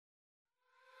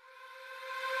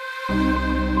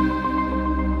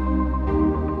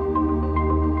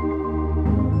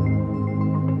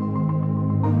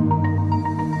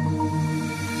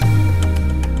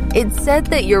It's said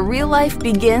that your real life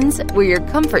begins where your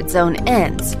comfort zone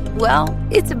ends. Well,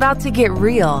 it's about to get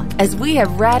real as we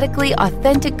have radically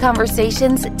authentic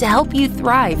conversations to help you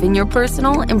thrive in your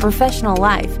personal and professional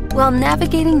life while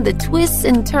navigating the twists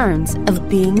and turns of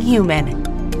being human.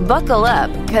 Buckle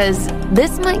up, because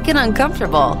This Might Get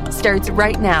Uncomfortable starts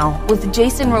right now with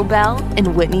Jason Robel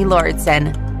and Whitney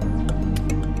Lauritsen.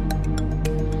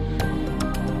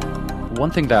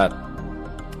 One thing that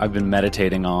I've been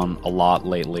meditating on a lot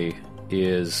lately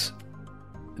is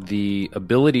the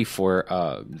ability for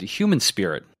the human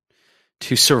spirit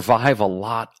to survive a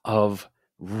lot of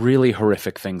really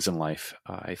horrific things in life.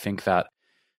 I think that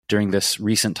during this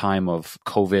recent time of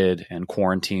COVID and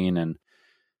quarantine, and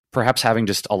perhaps having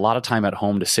just a lot of time at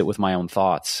home to sit with my own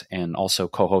thoughts and also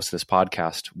co-host this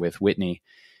podcast with Whitney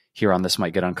here on This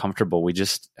Might Get Uncomfortable, we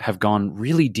just have gone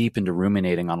really deep into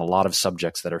ruminating on a lot of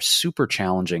subjects that are super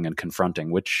challenging and confronting,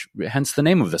 which hence the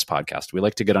name of this podcast. We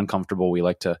like to get uncomfortable. We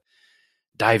like to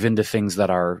dive into things that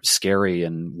are scary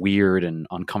and weird and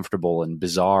uncomfortable and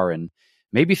bizarre, and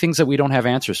maybe things that we don't have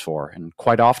answers for. And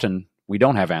quite often we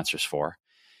don't have answers for.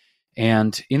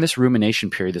 And in this rumination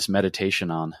period, this meditation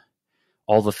on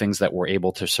all the things that we're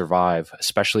able to survive,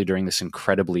 especially during this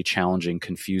incredibly challenging,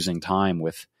 confusing time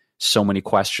with so many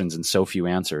questions and so few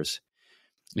answers,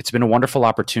 it's been a wonderful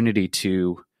opportunity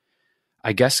to,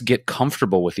 I guess, get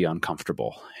comfortable with the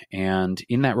uncomfortable. And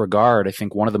in that regard, I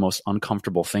think one of the most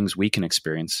uncomfortable things we can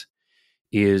experience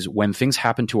is when things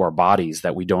happen to our bodies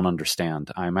that we don't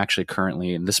understand. I'm actually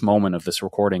currently, in this moment of this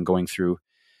recording, going through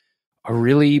a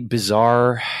really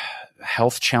bizarre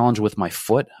health challenge with my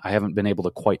foot. I haven't been able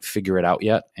to quite figure it out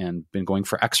yet, and been going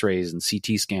for x-rays and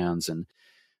CT scans and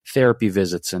therapy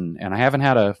visits. And I haven't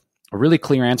had a really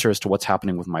clear answer as to what's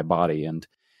happening with my body. And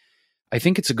I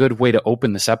think it's a good way to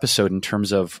open this episode in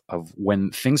terms of when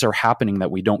things are happening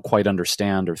that we don't quite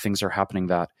understand, or things are happening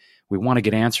that we want to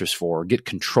get answers for, or get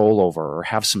control over, or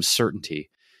have some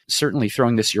certainty. Certainly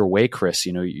throwing this your way, Chris,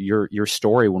 your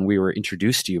story when we were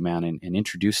introduced to you, man, and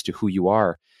introduced to who you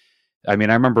are. I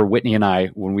mean, I remember Whitney and I,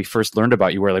 when we first learned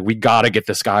about you, we were like, we got to get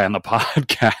this guy on the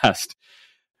podcast.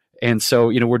 And so,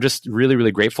 we're just really,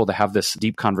 really grateful to have this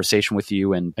deep conversation with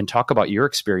you and talk about your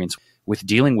experience with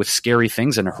dealing with scary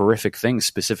things and horrific things,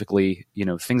 specifically,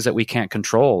 things that we can't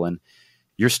control. And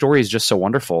your story is just so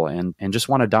wonderful, and just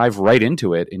want to dive right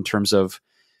into it in terms of,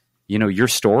 your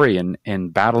story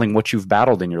and battling what you've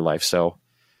battled in your life. So,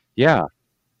 yeah.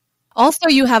 Also,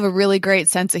 you have a really great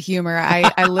sense of humor.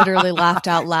 I literally laughed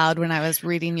out loud when I was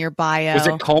reading your bio. Was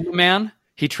it Coma Man?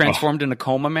 He transformed into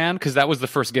Coma Man? Because that was the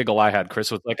first giggle I had.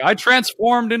 Chris was like, I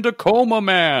transformed into Coma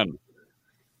Man.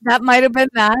 That might have been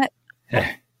that.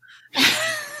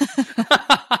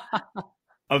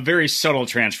 A very subtle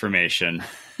transformation.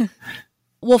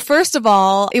 Well, first of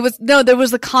all, there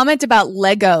was a comment about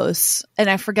Legos, and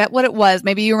I forget what it was.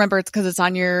 Maybe you remember it's because it's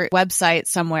on your website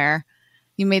somewhere.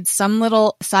 You made some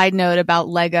little side note about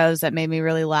Legos that made me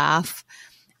really laugh.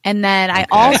 And then I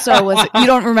also you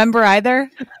don't remember either?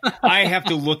 I have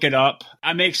to look it up.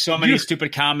 I make so many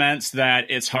stupid comments that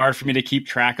it's hard for me to keep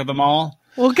track of them all.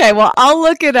 Okay, well, I'll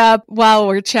look it up while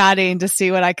we're chatting to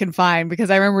see what I can find, because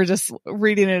I remember just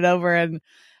reading it over, and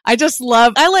I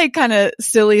like kind of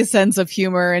silly sense of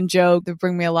humor and joke that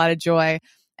bring me a lot of joy.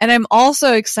 And I'm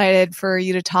also excited for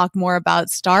you to talk more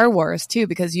about Star Wars too,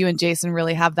 because you and Jason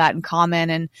really have that in common.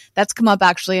 And that's come up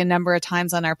actually a number of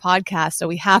times on our podcast. So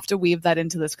we have to weave that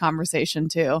into this conversation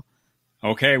too.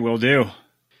 Okay, will do.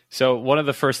 So one of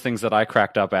the first things that I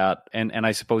cracked up at, and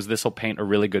I suppose this will paint a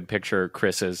really good picture,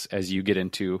 Chris, as you get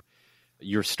into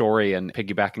your story and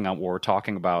piggybacking on what we're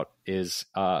talking about, is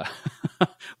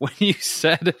when you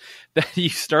said that you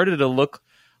started to look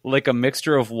like a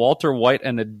mixture of Walter White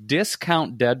and a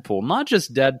discount Deadpool. Not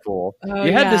just Deadpool. Oh,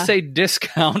 you had to say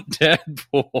discount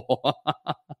Deadpool.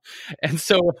 And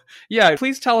so, yeah,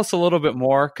 please tell us a little bit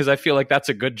more, because I feel like that's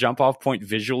a good jump off point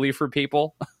visually for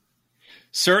people.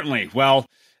 Certainly. Well,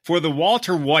 for the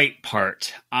Walter White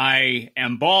part, I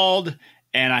am bald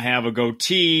and I have a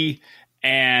goatee,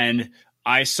 and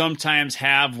I sometimes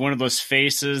have one of those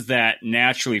faces that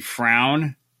naturally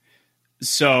frown.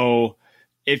 So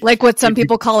like what some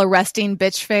people call a resting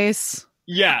bitch face.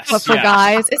 Yes. But for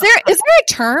guys, is there a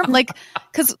term, like,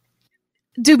 because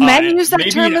do men use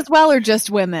that term as well, or just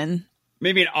women?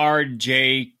 Maybe an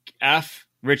RJF,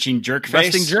 resting jerk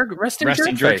face.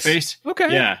 Resting jerk face.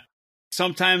 Okay. Yeah.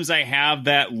 Sometimes I have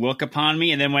that look upon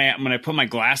me, and then when I put my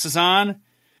glasses on,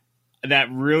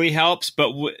 that really helps.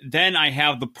 But then I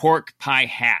have the pork pie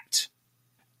hat,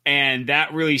 And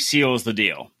that really seals the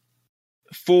deal.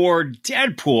 For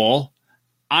Deadpool,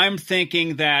 I'm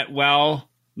thinking that, well,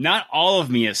 not all of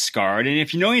me is scarred. And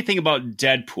if you know anything about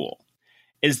Deadpool,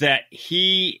 is that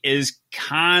he is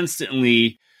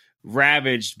constantly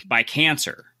ravaged by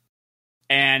cancer.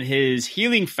 And his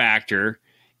healing factor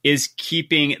is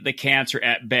keeping the cancer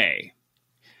at bay.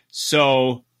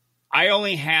 So I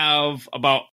only have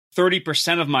about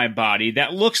 30% of my body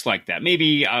that looks like that.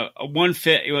 Maybe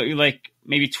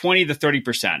maybe 20 to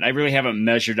 30%. I really haven't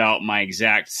measured out my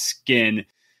exact skin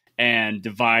and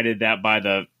divided that by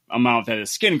the amount that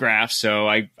is skin graft, so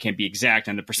I can't be exact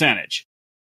on the percentage.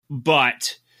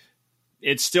 But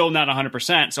it's still not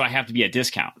 100%, so I have to be at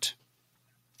discount.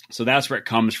 So that's where it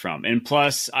comes from. And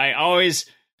plus, I always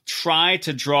try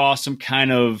to draw some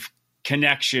kind of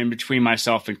connection between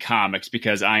myself and comics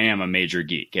because I am a major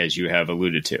geek, as you have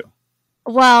alluded to.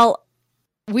 Well,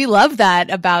 we love that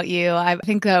about you. I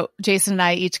think that Jason and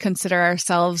I each consider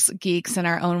ourselves geeks in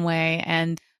our own way.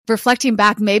 And reflecting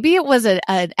back, maybe it was an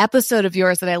episode of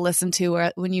yours that I listened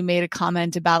to when you made a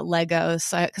comment about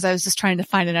Legos, because I was just trying to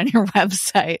find it on your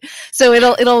website. So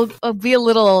it'll be a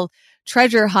little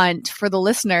treasure hunt for the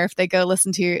listener if they go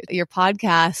listen to your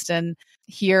podcast and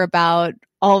hear about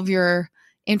all of your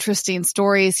interesting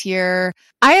stories here.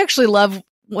 I actually love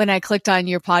when I clicked on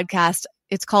your podcast.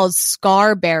 It's called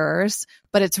Scar Bearers,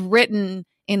 but it's written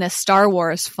in a Star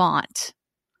Wars font.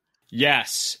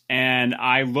 Yes, and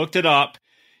I looked it up.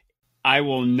 I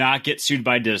will not get sued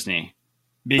by Disney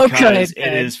because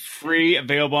it is free,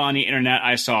 available on the internet.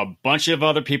 I saw a bunch of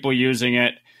other people using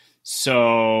it.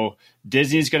 So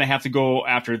Disney's going to have to go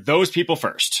after those people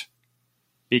first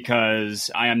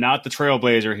because I am not the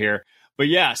trailblazer here. But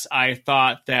yes, I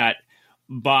thought that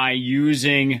by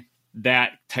using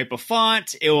that type of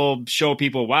font, it will show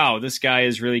people, wow, this guy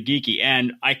is really geeky.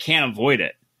 And I can't avoid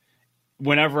it.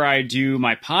 Whenever I do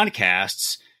my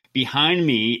podcasts, behind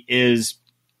me is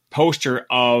poster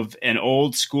of an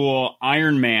old school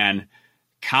Iron Man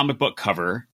comic book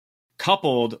cover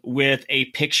coupled with a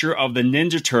picture of the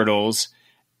Ninja Turtles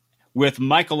with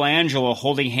Michelangelo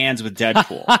holding hands with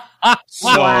Deadpool.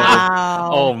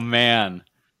 Wow. Oh, man.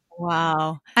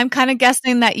 Wow. I'm kind of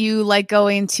guessing that you like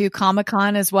going to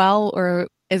Comic-Con as well, or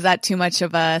is that too much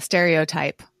of a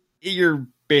stereotype? You're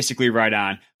basically right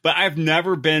on. But I've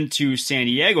never been to San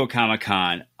Diego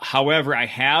Comic-Con. However, I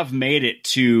have made it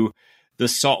to the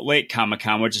Salt Lake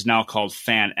Comic-Con, which is now called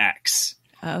Fan X.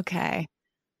 Okay.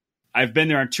 I've been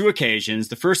there on 2 occasions.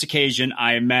 The first occasion,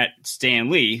 I met Stan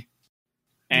Lee,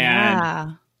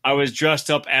 and I was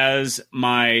dressed up as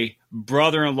my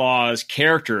brother-in-law's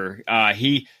character.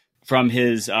 He, from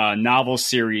his novel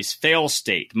series Fail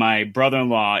State, my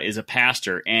brother-in-law is a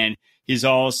pastor, and he's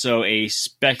also a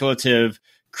speculative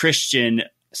Christian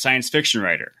science fiction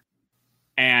writer.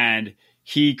 And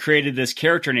he created this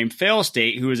character named Fail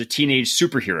State, who is a teenage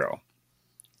superhero.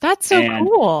 That's so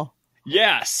cool.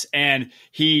 Yes, and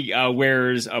he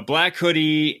wears a black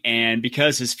hoodie, and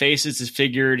because his face is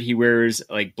disfigured, he wears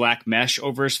like black mesh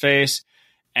over his face,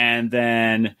 and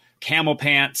then camel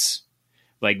pants,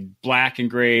 like black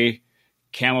and gray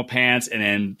camel pants,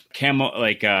 and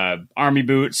then army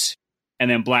boots, and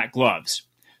then black gloves.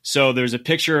 So there's a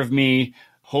picture of me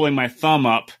holding my thumb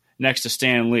up next to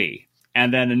Stan Lee.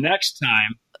 And then the next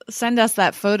time, send us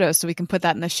that photo so we can put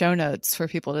that in the show notes for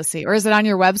people to see. Or is it on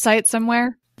your website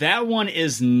somewhere? That one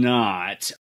is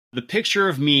not. The picture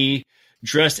of me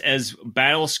dressed as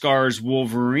Battle Scars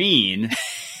Wolverine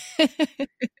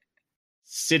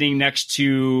sitting next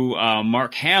to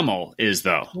Mark Hamill is,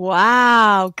 though.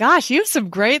 Wow. Gosh, you have some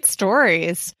great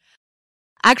stories.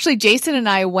 Actually, Jason and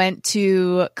I went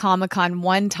to Comic-Con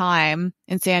one time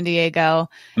in San Diego,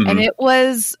 and it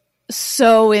was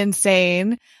so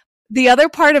insane. The other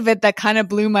part of it that kind of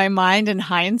blew my mind in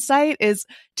hindsight is,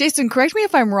 Jason, correct me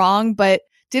if I'm wrong, but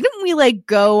didn't we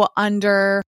go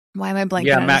under, why am I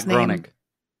blanking on Matt his name? Groening.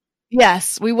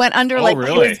 Yes, we went under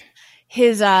really?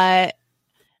 his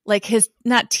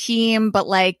not team, but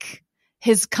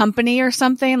his company or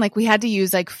something. We had to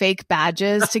use fake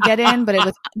badges to get in,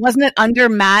 but wasn't it under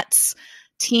Matt's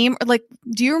team?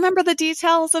 Do you remember the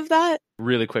details of that?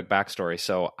 Really quick backstory.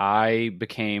 So I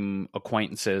became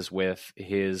acquaintances with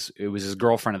his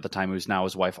girlfriend at the time, who's now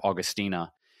his wife,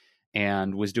 Augustina,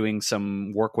 and was doing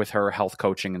some work with her, health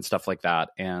coaching and stuff like that.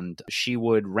 And she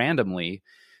would randomly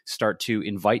start to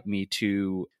invite me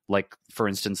to, for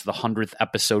instance, the 100th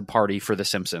episode party for The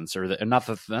Simpsons, or not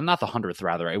the 100th,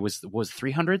 rather. It was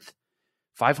 300th,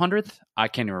 500th. I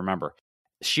can't even remember.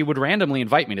 She would randomly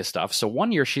invite me to stuff. So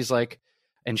one year she's like,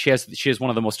 and she has one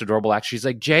of the most adorable acts. She's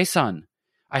like, Jason,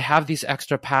 I have these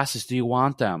extra passes. Do you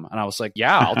want them? And I was like,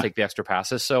 yeah, I'll take the extra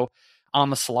passes. So on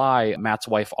the sly, Matt's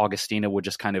wife, Augustina, would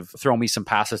just kind of throw me some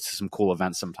passes to some cool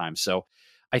events sometimes. So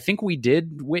I think we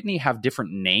did, Whitney, have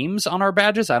different names on our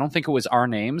badges. I don't think it was our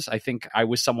names. I think I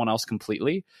was someone else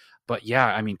completely. But yeah,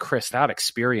 I mean, Chris, that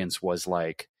experience was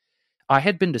like, I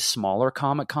had been to smaller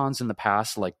Comic Cons in the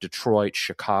past, like Detroit,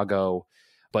 Chicago,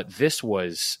 but this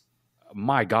was,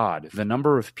 my God, the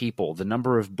number of people, the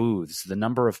number of booths, the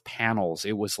number of panels.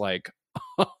 It was like,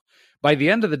 by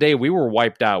the end of the day, we were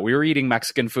wiped out. We were eating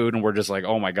Mexican food and we're just like,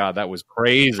 oh my God, that was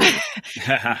crazy.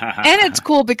 And it's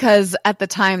cool because at the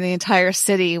time, the entire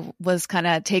city was kind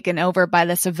of taken over by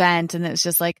this event. And it's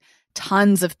just like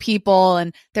tons of people.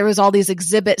 And there was all these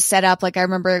exhibits set up. Like I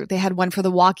remember they had one for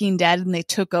The Walking Dead and they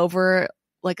took over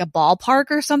like a ballpark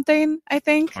or something, I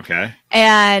think. Okay.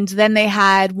 And then they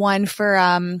had one for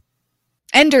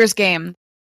Ender's Game.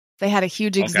 They had a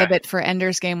huge exhibit for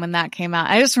Ender's Game when that came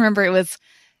out. I just remember it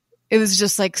was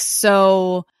just like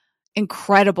so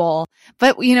incredible.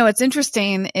 But, you know, what's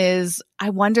interesting is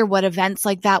I wonder what events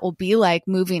like that will be like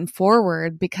moving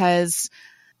forward, because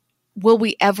will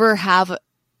we ever have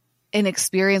an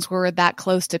experience where we're that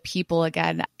close to people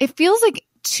again? It feels like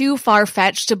too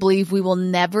far-fetched to believe we will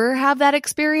never have that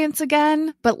experience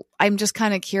again. But I'm just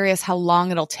kind of curious how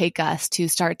long it'll take us to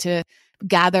start to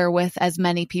gather with as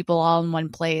many people all in one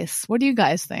place. What do you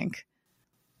guys think?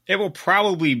 It will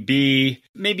probably be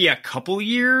maybe a couple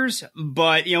years,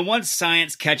 but you know, once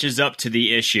science catches up to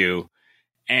the issue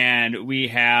and we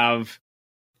have,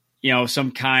 you know,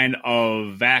 some kind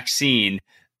of vaccine,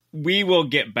 we will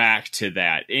get back to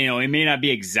that. You know, it may not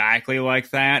be exactly like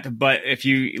that, but if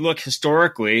you look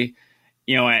historically,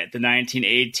 you know, at the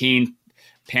 1918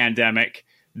 pandemic,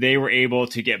 they were able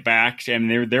to get back, and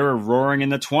they were roaring in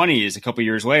the 20s a couple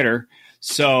years later.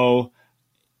 So,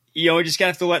 you know, we just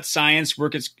have to let science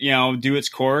work its, you know, do its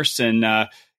course, and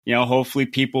you know, hopefully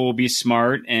people will be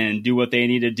smart and do what they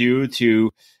need to do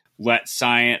to let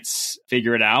science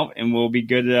figure it out, and we'll be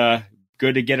good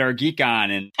to get our geek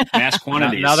on in mass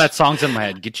quantities. Now that song's in my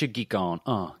head. Get your geek on.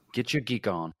 Get your geek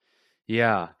on.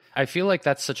 Yeah. I feel like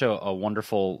that's such a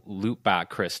wonderful loop back,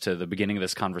 Chris, to the beginning of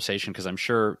this conversation, because I'm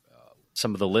sure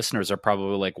some of the listeners are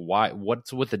probably like, why?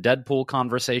 What's with the Deadpool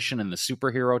conversation and the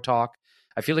superhero talk?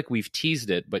 I feel like we've teased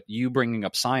it, but you bringing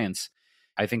up science,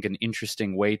 I think an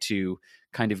interesting way to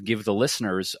kind of give the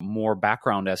listeners more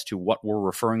background as to what we're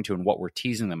referring to and what we're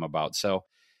teasing them about. So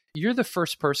you're the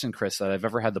first person, Chris, that I've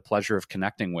ever had the pleasure of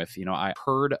connecting with. You know, I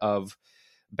heard of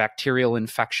bacterial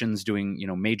infections doing, you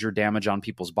know, major damage on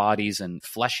people's bodies and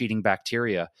flesh-eating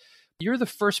bacteria. You're the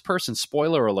first person,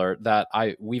 spoiler alert, that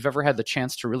we've ever had the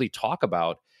chance to really talk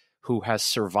about who has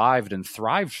survived and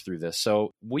thrived through this.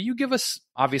 So will you give us,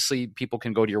 obviously people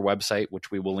can go to your website,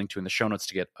 which we will link to in the show notes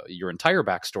to get your entire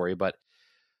backstory, but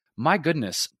my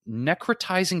goodness,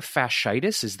 necrotizing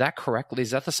fasciitis, is that correct? Is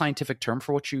that the scientific term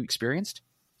for what you experienced?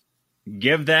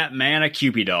 Give that man a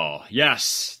Cupid doll.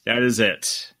 Yes, that is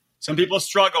it. Some people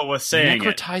struggle with saying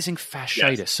necrotizing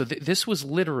fasciitis. Yes. So this was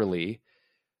literally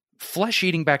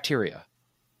flesh-eating bacteria.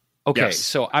 Okay, yes.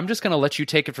 So I'm just going to let you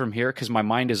take it from here because my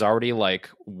mind is already like,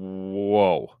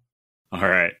 whoa. All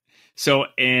right. So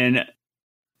in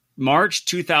March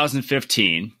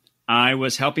 2015, I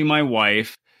was helping my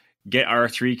wife get our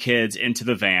 3 kids into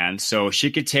the van so she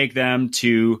could take them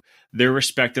to their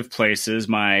respective places.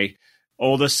 My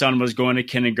oldest son was going to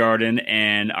kindergarten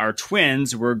and our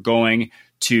twins were going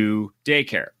to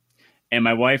daycare. And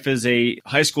my wife is a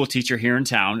high school teacher here in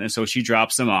town, and so she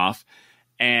drops them off.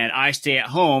 And I stay at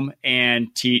home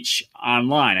and teach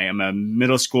online. I am a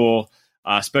middle school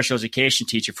special education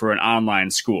teacher for an online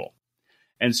school.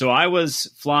 And so I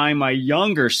was flying my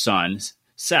younger son,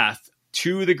 Seth,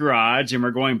 to the garage, and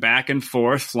we're going back and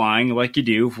forth flying like you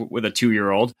do with a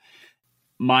 2-year-old.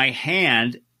 My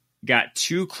hand got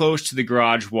too close to the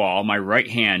garage wall, my right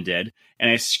hand did,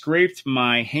 and I scraped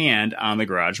my hand on the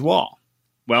garage wall.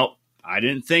 Well, I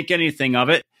didn't think anything of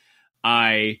it.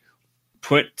 I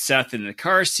put Seth in the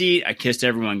car seat. I kissed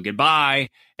everyone goodbye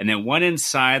and then went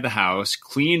inside the house,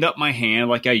 cleaned up my hand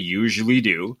like I usually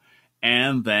do,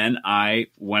 and then I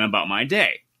went about my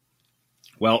day.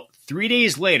 Well, 3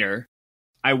 days later,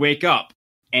 I wake up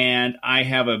and I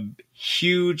have a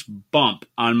huge bump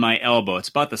on my elbow. It's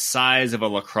about the size of a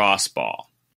lacrosse ball.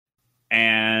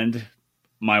 And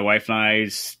my wife and I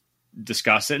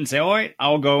discuss it and say, all right,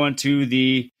 I'll go into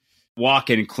the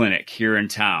walk-in clinic here in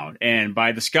town. And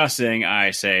by discussing,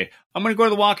 I say, I'm going to go to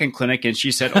the walk-in clinic. And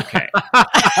she said, okay.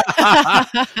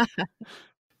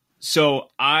 So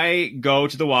I go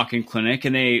to the walk-in clinic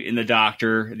and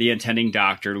the attending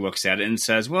doctor looks at it and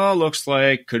says, well, it looks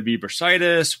like could be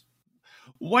bursitis.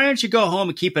 Why don't you go home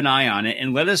and keep an eye on it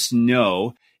and let us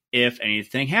know if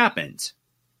anything happens?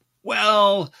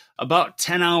 Well, about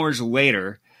 10 hours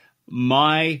later,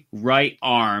 my right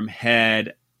arm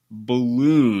had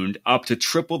ballooned up to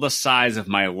triple the size of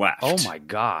my left. Oh my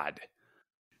God.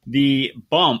 The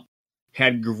bump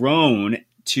had grown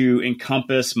to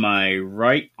encompass my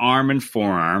right arm and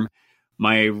forearm,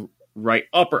 my right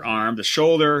upper arm, the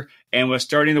shoulder, and was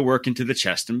starting to work into the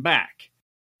chest and back.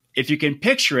 If you can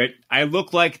picture it, I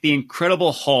look like the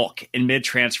Incredible Hulk in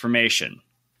mid-transformation.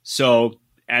 So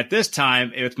at this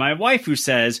time, it's my wife who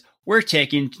says, "We're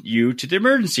taking you to the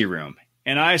emergency room."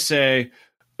 And I say,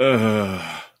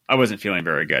 ugh, I wasn't feeling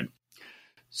very good.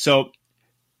 So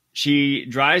she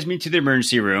drives me to the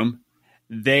emergency room.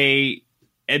 They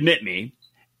admit me,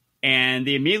 and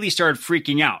they immediately started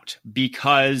freaking out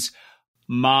because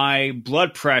my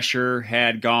blood pressure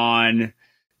had gone,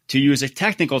 to use a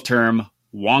technical term,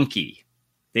 wonky.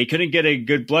 They couldn't get a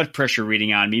good blood pressure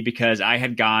reading on me because I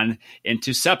had gone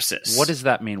into sepsis. What does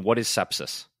that mean? What is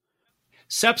sepsis?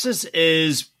 Sepsis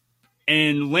is,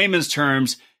 in layman's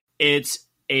terms, it's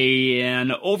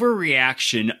an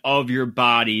overreaction of your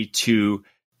body to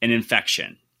an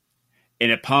infection.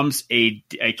 And it pumps a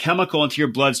chemical into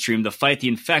your bloodstream to fight the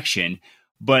infection,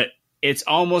 but it's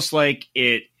almost like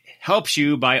it helps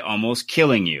you by almost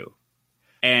killing you.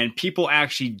 And people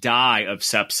actually die of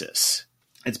sepsis.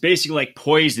 It's basically like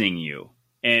poisoning you,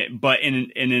 but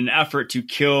in an effort to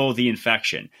kill the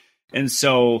infection. And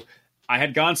so I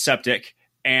had gone septic,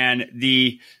 and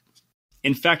the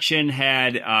infection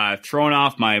had thrown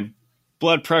off my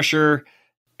blood pressure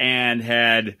and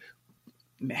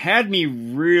had me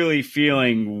really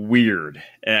feeling weird,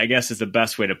 I guess is the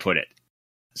best way to put it.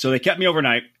 So they kept me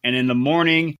overnight, and in the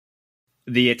morning,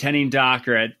 the attending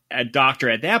doctor at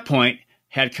that point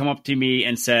had come up to me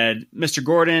and said, "Mr.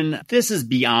 Gordon, this is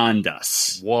beyond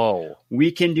us. Whoa. We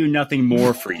can do nothing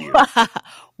more for you."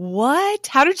 What?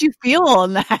 How did you feel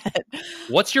on that?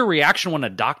 What's your reaction when a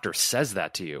doctor says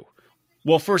that to you?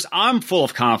 Well, first, I'm full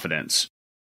of confidence.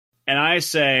 And I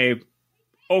say,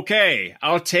 okay,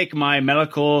 I'll take my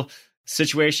medical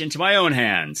situation into my own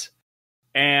hands.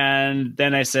 And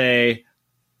then I say,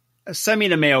 send me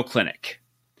to Mayo Clinic.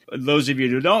 Those of you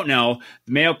who don't know,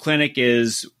 the Mayo Clinic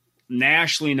is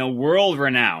nationally, world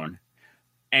renowned,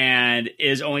 and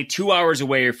is only 2 hours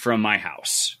away from my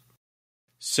house.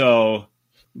 So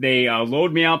they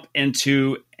load me up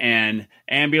into an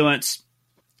ambulance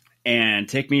and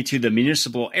take me to the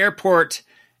municipal airport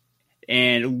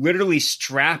and literally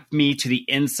strap me to the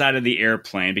inside of the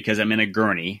airplane because I'm in a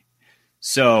gurney.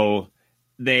 So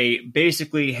they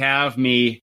basically have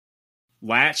me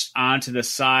latched onto the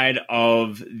side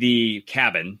of the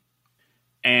cabin,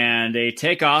 and they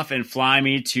take off and fly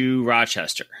me to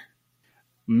Rochester.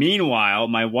 Meanwhile,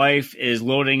 my wife is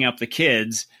loading up the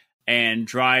kids and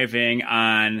driving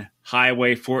on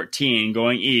Highway 14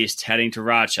 going east, heading to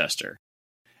Rochester.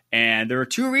 And there were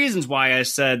two reasons why I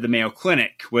said the Mayo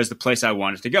Clinic was the place I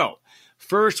wanted to go.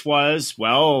 First was,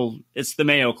 well, it's the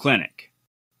Mayo Clinic.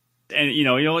 And, you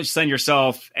don't send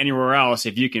yourself anywhere else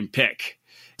if you can pick.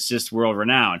 It's just world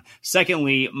renowned.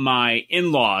 Secondly, my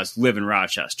in-laws live in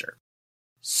Rochester.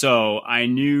 So I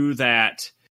knew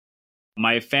that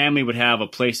my family would have a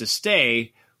place to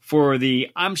stay for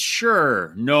I'm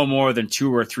sure, no more than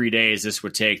 2 or 3 days this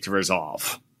would take to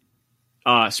resolve.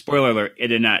 Spoiler alert, it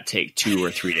did not take 2 or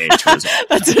 3 days to resolve.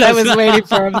 That's what I was waiting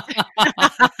for.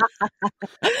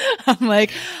 I'm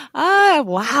like,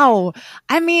 wow.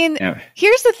 I mean,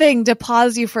 Here's the thing, to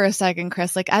pause you for a second,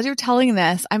 Chris. Like, as you're telling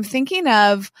this, I'm thinking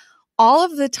of all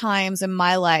of the times in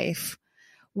my life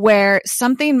where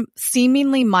something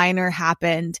seemingly minor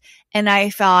happened and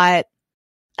I thought,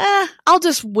 I'll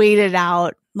just wait it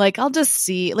out. Like, I'll just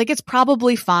see. Like, it's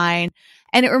probably fine.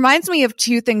 And it reminds me of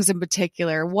two things in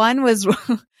particular. One was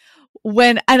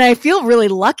and I feel really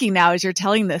lucky now as you're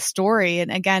telling this story. And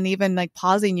again, even like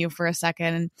pausing you for a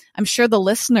second, and I'm sure the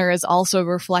listener is also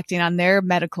reflecting on their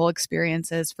medical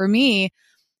experiences. For me,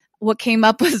 what came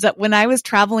up was that when I was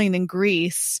traveling in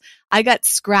Greece, I got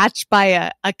scratched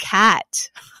by a cat.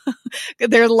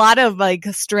 There are a lot of like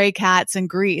stray cats in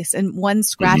Greece, and one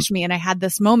scratched me, and I had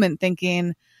this moment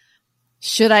thinking,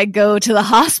 should I go to the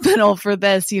hospital for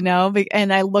this,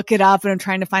 And I look it up and I'm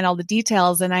trying to find all the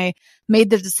details, and I made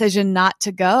the decision not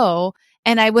to go,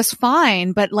 and I was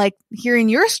fine. But like hearing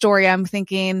your story, I'm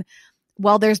thinking,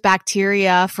 well, there's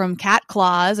bacteria from cat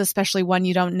claws, especially one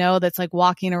you don't know that's like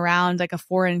walking around like a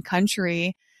foreign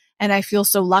country. And I feel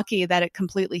so lucky that it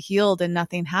completely healed and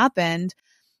nothing happened.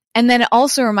 And then it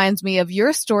also reminds me of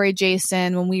your story,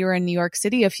 Jason, when we were in New York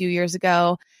City a few years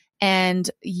ago, and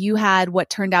you had what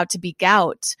turned out to be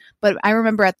gout. But I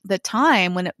remember at the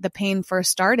time when the pain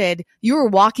first started, you were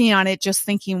walking on it just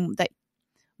thinking that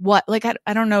what, like,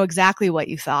 I don't know exactly what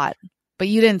you thought, but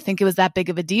you didn't think it was that big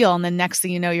of a deal. And then next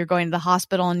thing you know, you're going to the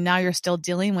hospital and now you're still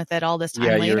dealing with it all this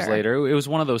time later. Years later. It was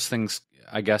one of those things,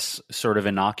 I guess, sort of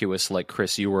innocuous, like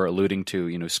Chris, you were alluding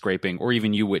to, scraping, or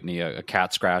even you, Whitney, a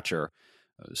cat scratch or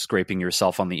scraping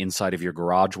yourself on the inside of your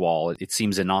garage wall. It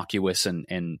seems innocuous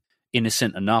and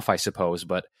innocent enough, I suppose.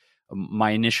 But my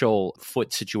initial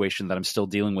foot situation that I'm still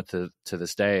dealing with to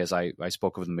this day, as I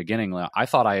spoke of in the beginning, I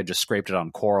thought I had just scraped it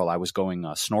on coral. I was going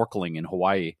snorkeling in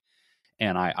Hawaii,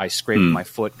 and I scraped my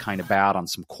foot kind of bad on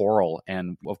some coral.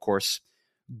 And of course,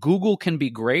 Google can be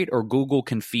great or Google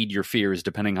can feed your fears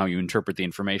depending how you interpret the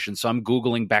information. So I'm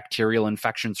Googling bacterial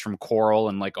infections from coral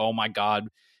and like, oh my God,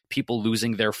 people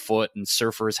losing their foot and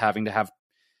surfers having to have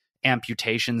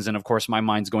amputations. And of course, my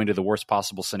mind's going to the worst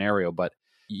possible scenario. But,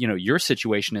 your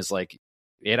situation is like,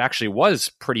 it actually was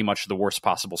pretty much the worst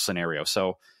possible scenario.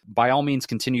 So by all means,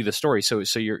 continue the story. So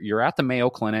you're at the Mayo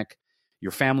Clinic.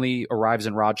 Your family arrives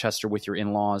in Rochester with your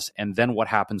in-laws. And then what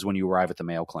happens when you arrive at the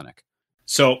Mayo Clinic?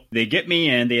 So they get me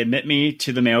in, they admit me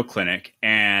to the Mayo Clinic,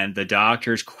 and the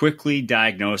doctors quickly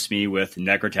diagnose me with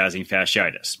necrotizing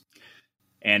fasciitis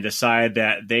and decide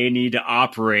that they need to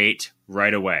operate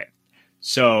right away.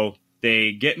 So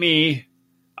they get me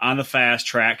on the fast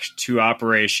track to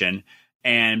operation,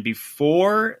 and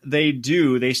before they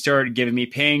do, they start giving me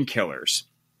painkillers.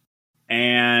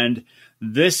 And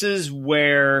this is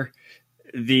where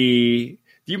do you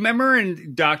remember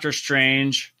in Doctor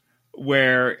Strange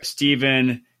where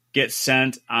Stephen gets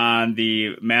sent on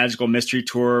the magical mystery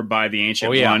tour by the Ancient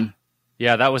One?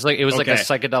 Yeah, that was like a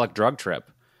psychedelic drug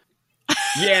trip.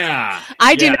 Yeah.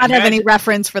 I do not have any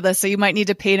reference for this, so you might need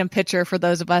to paint a picture for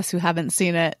those of us who haven't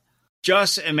seen it.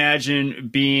 Just imagine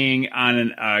being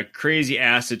on a crazy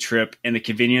acid trip in the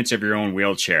convenience of your own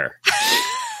wheelchair.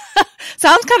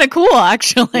 Sounds kind of cool,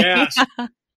 actually. Yeah.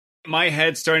 My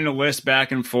head's starting to list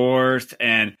back and forth,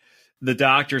 and the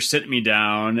doctor sitting me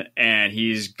down, and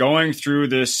he's going through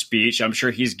this speech. I'm sure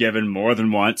he's given more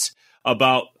than once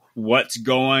about what's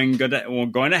going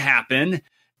to happen.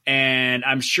 And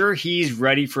I'm sure he's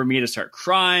ready for me to start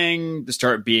crying, to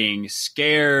start being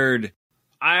scared.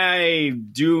 I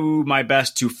do my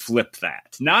best to flip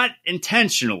that. Not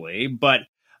intentionally, but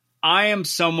I am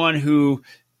someone who,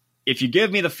 if you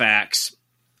give me the facts,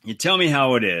 you tell me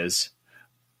how it is,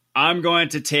 I'm going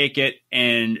to take it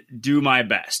and do my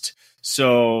best.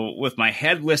 So with my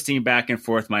head listing back and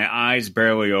forth, my eyes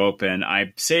barely open,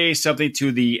 I say something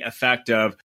to the effect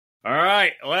of, all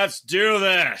right, let's do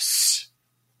this.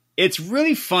 It's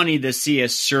really funny to see a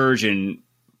surgeon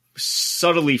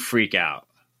subtly freak out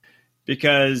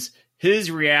because his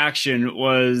reaction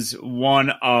was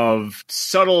one of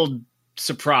subtle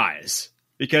surprise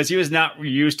because he was not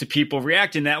used to people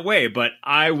reacting that way. But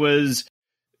I was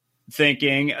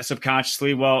thinking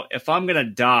subconsciously, well, if I'm going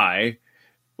to die,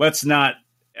 I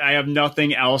have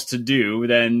nothing else to do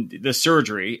than the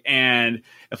surgery. And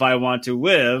if I want to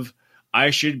live, I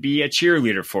should be a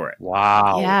cheerleader for it.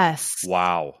 Wow. Yes.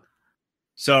 Wow.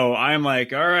 So I'm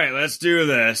like, all right, let's do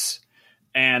this.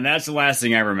 And that's the last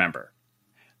thing I remember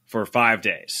for 5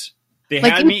 days. They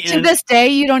had me in. To this day,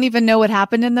 you don't even know what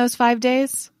happened in those 5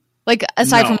 days? Like,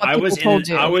 aside from what people told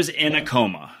you. I was in a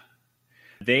coma.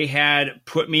 They had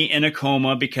put me in a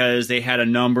coma because they had a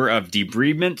number of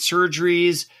debridement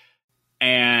surgeries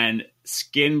and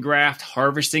skin graft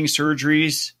harvesting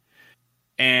surgeries.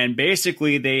 And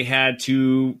basically, they had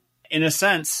to, in a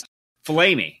sense,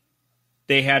 fillet me.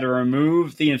 They had to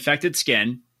remove the infected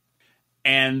skin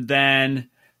and then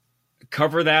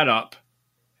cover that up.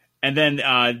 And then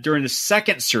during the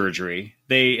second surgery,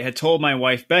 they had told my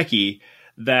wife, Becky,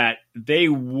 that they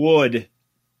would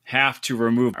have to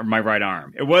remove my right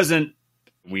arm. It wasn't,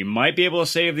 we might be able to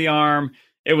save the arm.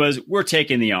 It was, we're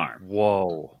taking the arm.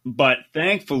 Whoa. But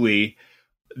thankfully,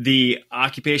 the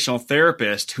occupational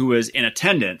therapist who was in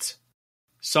attendance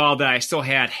saw that I still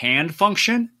had hand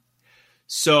function.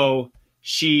 So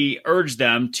she urged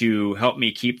them to help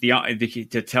me keep not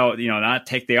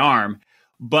take the arm,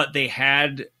 but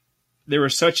there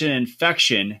was such an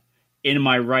infection in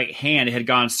my right hand. It had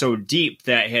gone so deep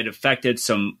that it had affected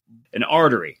an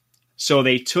artery. So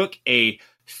they took a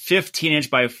 15-inch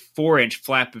by 4-inch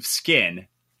flap of skin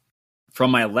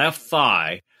from my left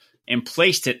thigh and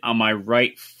placed it on my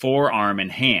right forearm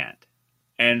and hand.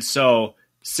 And so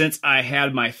since I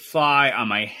had my thigh on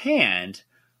my hand,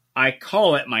 I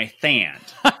call it my thand.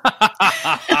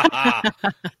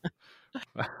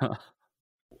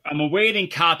 I'm awaiting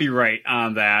copyright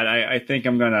on that. I think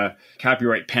I'm going to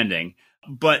copyright pending.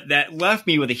 But that left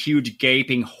me with a huge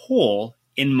gaping hole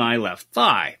in my left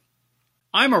thigh.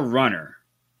 I'm a runner.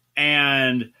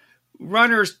 And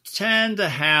runners tend to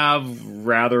have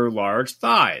rather large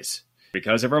thighs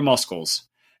because of our muscles.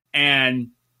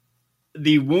 And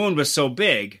the wound was so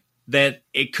big that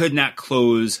it could not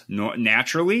close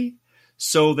naturally.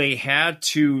 So they had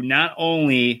to not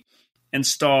only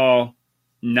install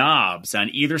knobs on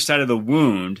either side of the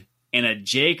wound and a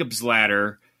Jacob's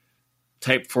ladder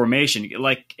type formation,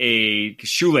 like a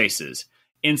shoelaces,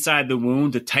 inside the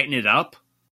wound to tighten it up.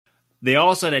 They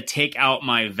also had to take out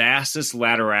my vastus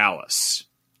lateralis,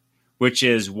 which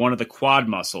is one of the quad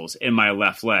muscles in my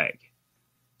left leg.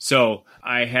 So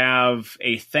I have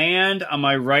a thand on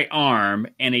my right arm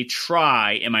and a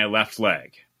tri in my left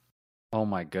leg. Oh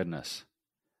my goodness.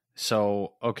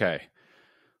 So, okay.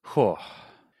 Whew.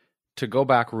 To go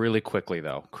back really quickly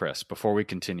though, Chris, before we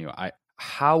continue,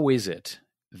 how is it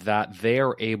that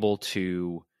they're able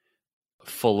to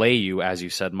fillet you, as you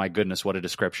said, my goodness, what a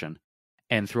description,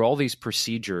 and through all these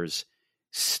procedures,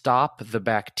 stop the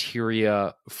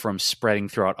bacteria from spreading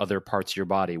throughout other parts of your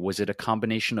body? Was it a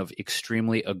combination of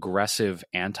extremely aggressive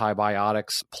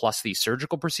antibiotics plus these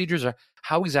surgical procedures? Or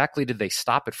how exactly did they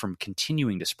stop it from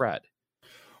continuing to spread?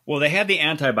 Well, they had the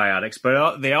antibiotics,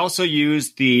 but they also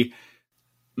used the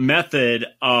method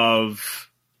of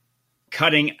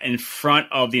cutting in front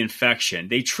of the infection.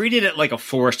 They treated it like a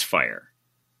forest fire.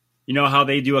 You know how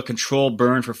they do a controlled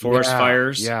burn for forest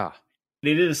fires? Yeah.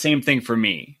 They did the same thing for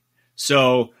me.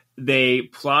 So they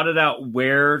plotted out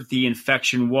where the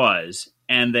infection was,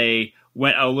 and they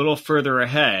went a little further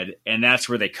ahead, and that's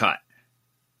where they cut.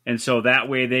 And so that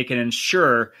way they can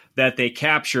ensure that they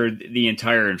captured the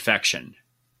entire infection.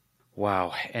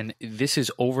 Wow. And this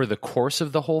is over the course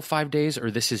of the whole 5 days, or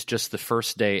this is just the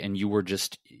first day and you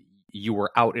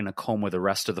were out in a coma the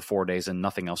rest of the 4 days and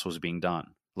nothing else was being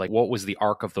done? Like, what was the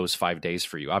arc of those 5 days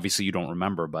for you? Obviously you don't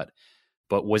remember, but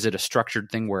was it a structured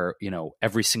thing where,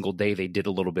 every single day they did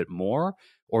a little bit more,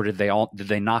 or did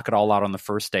they knock it all out on the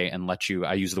first day and let you,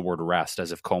 I use the word rest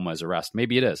as if coma is a rest.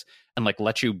 Maybe it is. And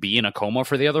let you be in a coma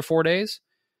for the other 4 days?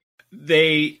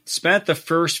 They spent the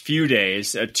first few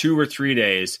days, 2 or 3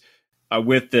 days,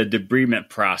 with the debridement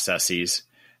processes.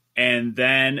 And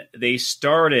then they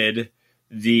started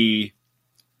the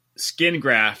skin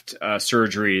graft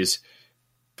surgeries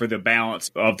for the balance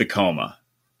of the coma.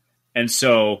 And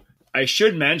so I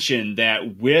should mention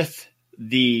that with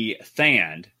the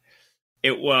thand,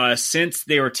 it was, since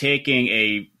they were taking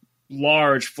a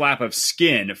large flap of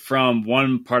skin from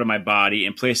one part of my body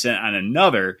and placing it on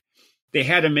another, they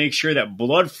had to make sure that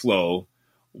blood flow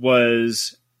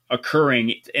was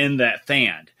occurring in that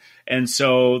thand. And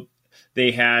so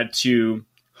they had to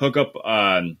hook up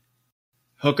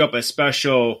a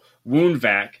special wound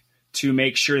vac to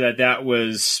make sure that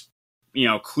was,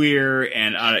 clear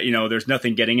and, there's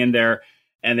nothing getting in there.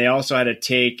 And they also had to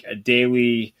take a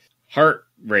daily heart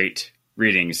rate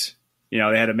readings. They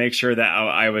had to make sure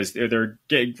that they're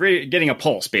getting a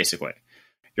pulse, basically.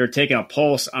 They're taking a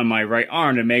pulse on my right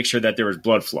arm to make sure that there was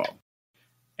blood flow.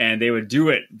 And they would do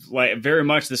it very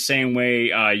much the same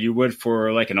way you would for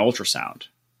an ultrasound.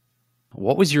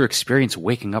 What was your experience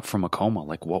waking up from a coma?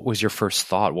 What was your first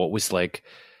thought? What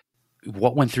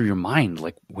went through your mind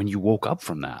when you woke up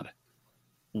from that?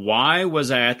 Why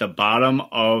was I at the bottom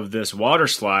of this water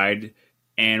slide,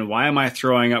 and why am I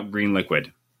throwing up green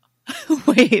liquid?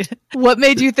 Wait, what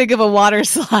made you think of a water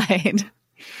slide?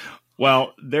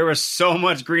 Well, there was so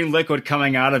much green liquid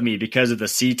coming out of me because of the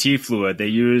CT fluid they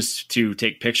used to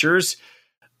take pictures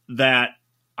that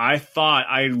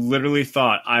I literally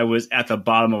thought I was at the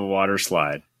bottom of a water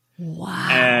slide. Wow.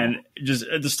 And just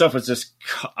the stuff was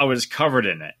I was covered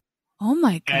in it. Oh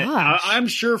my gosh. I'm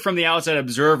sure from the outside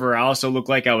observer, I also looked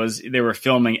like they were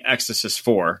filming Exorcist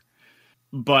 4.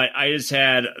 But I just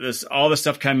had all this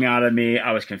stuff coming out of me.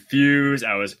 I was confused.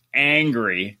 I was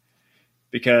angry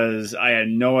because I had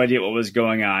no idea what was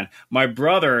going on. My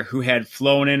brother, who had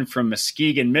flown in from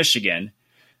Muskegon, Michigan,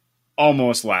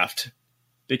 almost left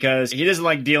because he doesn't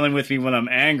like dealing with me when I'm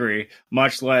angry,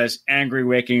 much less angry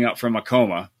waking up from a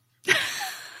coma.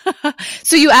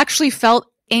 So you actually felt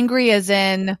angry as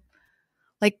in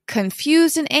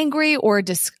confused and angry, or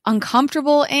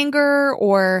uncomfortable anger,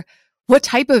 or what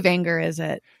type of anger is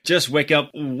it? Just wake up.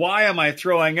 Why am I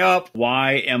throwing up?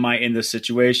 Why am I in this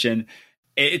situation?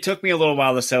 It took me a little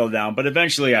while to settle down, but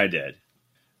eventually I did.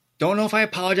 Don't know if I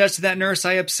apologized to that nurse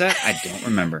I upset. I don't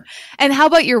remember. And how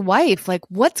about your wife?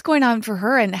 What's going on for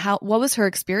her, and what was her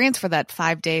experience for that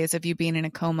 5 days of you being in a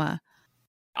coma?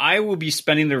 I will be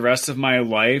spending the rest of my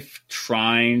life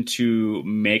trying to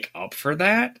make up for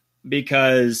that,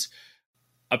 because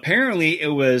apparently it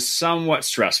was somewhat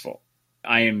stressful.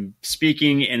 I am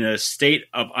speaking in a state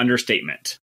of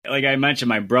understatement. Like I mentioned,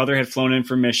 my brother had flown in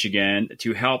from Michigan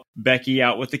to help Becky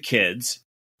out with the kids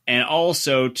and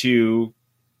also to,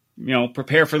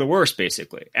 prepare for the worst,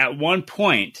 basically. At one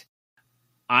point,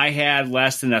 I had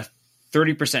less than a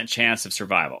 30% chance of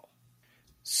survival.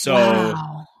 So,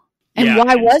 wow. And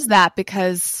why was that?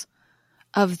 Because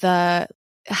of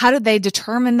how did they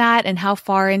determine that, and how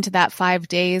far into that 5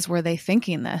 days were they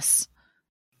thinking this?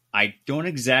 I don't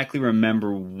exactly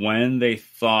remember when they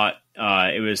thought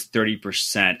it was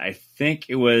 30%. I think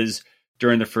it was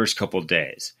during the first couple of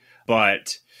days.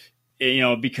 But,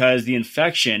 because the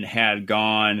infection had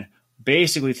gone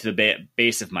basically to the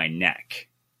base of my neck.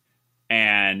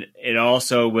 And it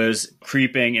also was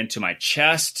creeping into my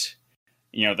chest.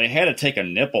 They had to take a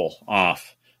nipple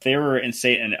off. If they were in,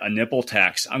 say, a nipple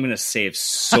tax, I'm going to save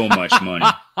so much money.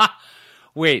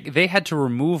 Wait, they had to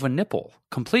remove a nipple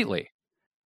completely?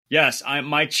 Yes,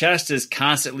 my chest is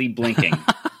constantly blinking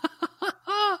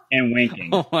and winking.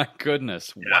 Oh my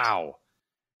goodness. Yes. Wow.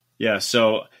 Yeah,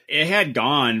 so it had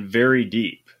gone very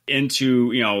deep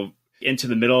into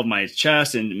the middle of my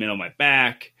chest and the middle of my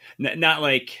back. Not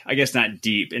like, I guess not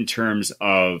deep in terms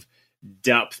of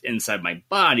depth inside my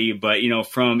body, but,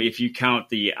 from, if you count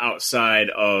the outside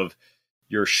of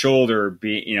your shoulder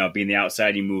being the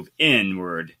outside, you move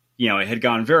inward, it had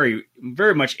gone very,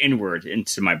 very much inward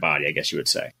into my body, I guess you would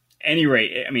say. At any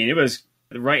rate, it was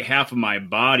the right half of my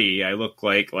body. I look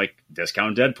like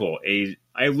Discount Deadpool.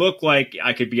 I look like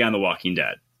I could be on The Walking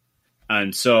Dead.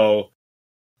 And so,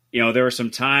 there were some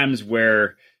times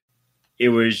where it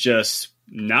was just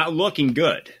not looking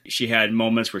good. She had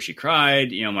moments where she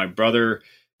cried. My brother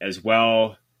as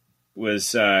well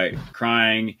was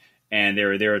crying, and they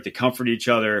were there to comfort each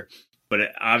other.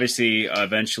 But obviously,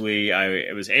 eventually,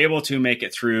 I was able to make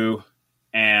it through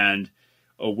and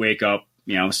wake up,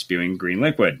 spewing green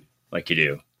liquid like you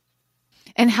do.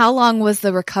 And how long was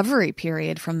the recovery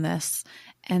period from this?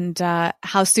 And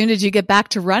how soon did you get back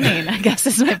to running? I guess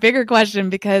is my bigger question,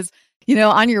 because,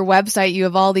 on your website, you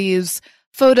have all these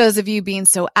photos of you being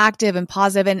so active and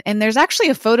positive. And there's actually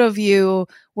a photo of you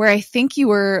where I think you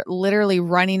were literally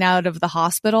running out of the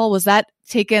hospital. Was that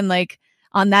taken like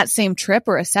on that same trip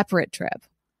or a separate trip?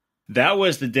 That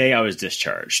was the day I was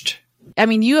discharged.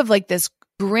 You have like this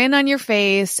grin on your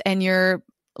face and you're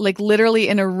like literally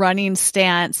in a running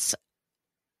stance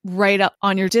right up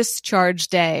on your discharge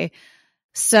day.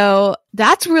 So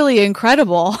that's really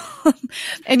incredible.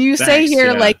 And you say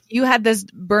here, like you had this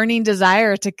burning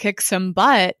desire to kick some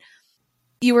butt.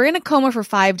 You were in a coma for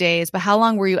 5 days, but how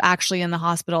long were you actually in the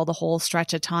hospital the whole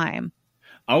stretch of time?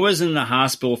 I was in the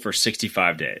hospital for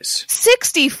 65 days.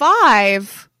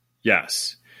 65?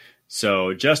 Yes.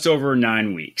 So just over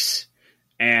 9 weeks.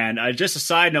 And just a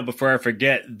side note before I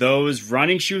forget, those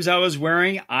running shoes I was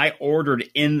wearing, I ordered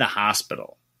in the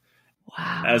hospital.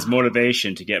 Wow. As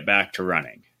motivation to get back to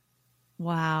running.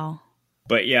 Wow.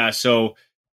 But yeah, so,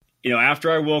 after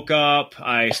I woke up,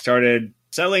 I started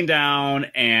settling down,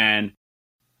 and,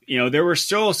 there were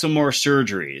still some more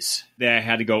surgeries that I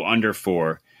had to go under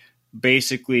for.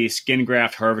 Basically, skin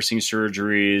graft harvesting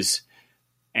surgeries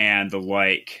and the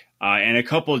like, and a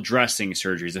couple of dressing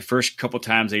surgeries. The first couple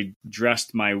times they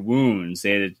dressed my wounds,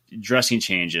 they had dressing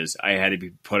changes I had to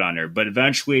be put under. But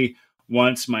eventually,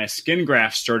 once my skin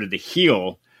graft started to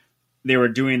heal, they were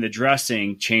doing the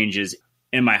dressing changes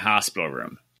in my hospital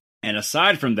room. And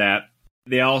aside from that,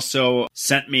 they also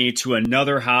sent me to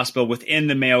another hospital within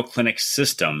the Mayo Clinic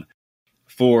system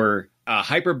for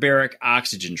hyperbaric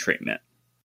oxygen treatment,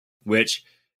 which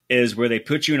is where they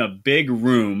put you in a big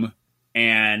room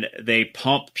and they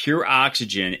pump pure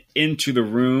oxygen into the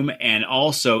room and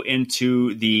also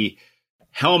into the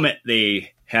helmet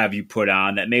they have you put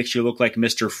on that makes you look like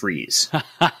Mr. Freeze.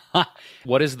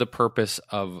 What is the purpose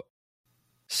of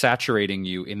saturating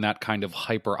you in that kind of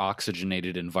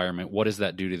hyper-oxygenated environment? What does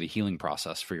that do to the healing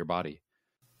process for your body?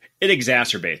 It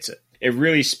exacerbates it. It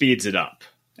really speeds it up.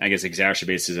 I guess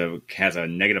exacerbates has a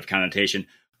negative connotation,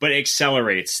 but it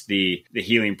accelerates the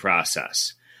healing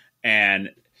process.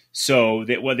 And so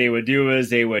what they would do is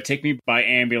they would take me by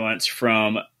ambulance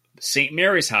from St.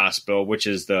 Mary's Hospital, which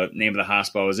is the name of the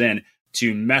hospital I was in,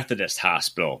 to Methodist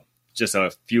Hospital, just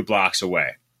a few blocks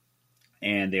away.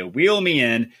 And they wheel me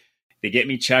in, they get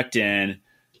me checked in,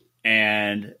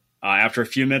 and after a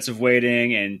few minutes of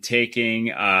waiting and taking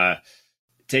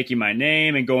my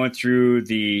name and going through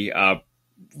the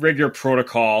regular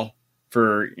protocol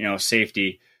for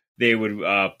safety, they would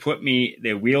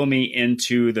wheel me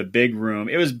into the big room.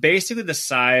 It was basically the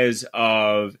size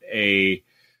of a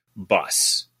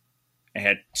bus. It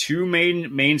had two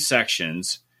main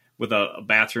sections with a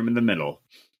bathroom in the middle.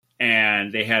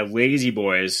 And they had lazy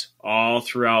boys all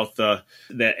throughout the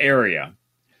area.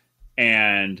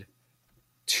 and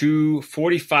 2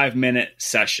 45-minute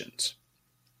sessions.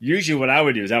 Usually what I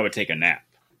would do is I would take a nap,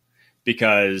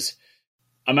 because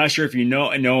I'm not sure if you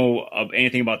know of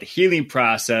anything about the healing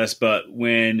process, but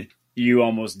when you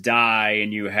almost die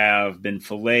and you have been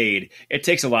filleted, it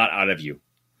takes a lot out of you.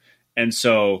 And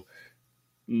so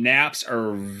naps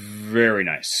are very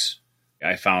nice,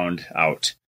 I found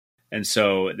out. And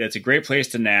so that's a great place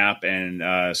to nap and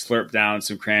slurp down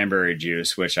some cranberry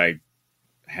juice, which I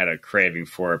had a craving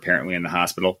for apparently in the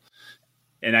hospital.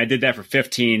 And I did that for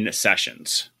 15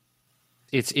 sessions.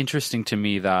 It's interesting to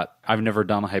me that I've never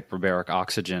done hyperbaric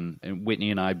oxygen, and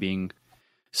Whitney and I being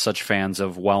such fans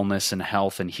of wellness and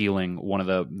health and healing, one of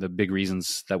the big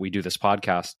reasons that we do this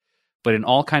podcast. But in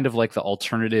all kind of like the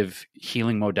alternative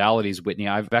healing modalities, Whitney,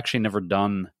 I've actually never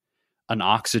done an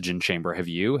oxygen chamber. Have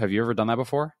you? Have you ever done that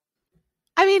before?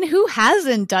 I mean, who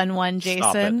hasn't done one,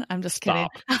 Stop Jason? it. I'm just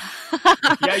Stop. kidding.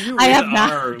 Yeah, you I really have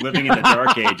not. are living in the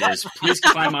dark ages. Please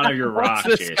climb out of your rock,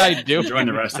 What's this Jason. guy doing? Join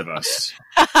the rest of us.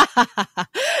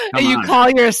 You on. call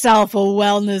yourself a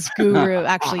wellness guru.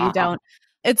 Actually, you don't.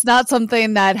 It's not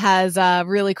something that has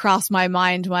really crossed my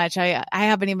mind much. I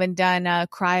haven't even done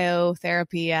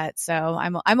cryotherapy yet, so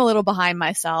I'm a little behind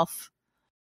myself.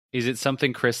 Is it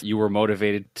something, Chris, you were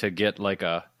motivated to get like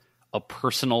a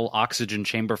personal oxygen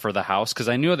chamber for the house? Because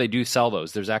I know they do sell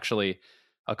those. There's actually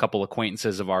a couple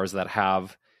acquaintances of ours that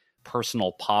have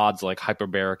personal pods, like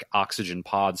hyperbaric oxygen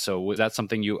pods. So was that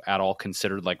something you at all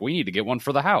considered, like, we need to get one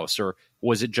for the house? Or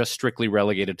was it just strictly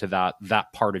relegated to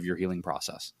that part of your healing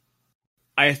process?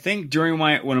 I think during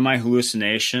one of my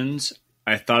hallucinations,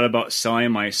 I thought about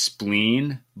selling my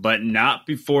spleen, but not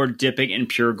before dipping in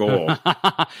pure gold.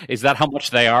 Is that how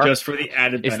much they are? Just for the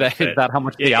added benefit. Is that how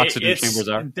much the oxygen chambers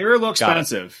are? They're a little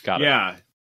expensive. Got it. Yeah.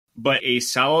 But a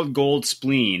solid gold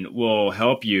spleen will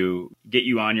help you get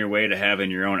you on your way to having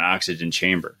your own oxygen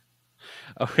chamber.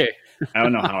 Okay. I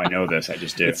don't know how I know this. I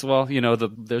just do. It's, well,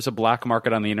 there's a black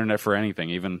market on the internet for anything,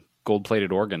 even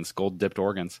gold-plated organs, gold-dipped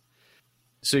organs.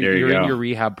 So you're in your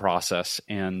rehab process,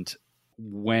 and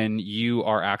when you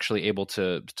are actually able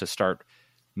to start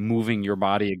moving your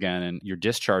body again and your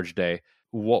discharge day,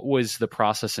 what was the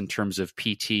process in terms of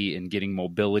PT and getting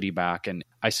mobility back? And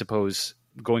I suppose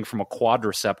going from a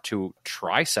quadricep to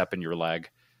tricep in your leg,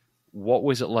 what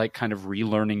was it like kind of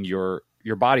relearning your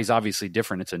body's obviously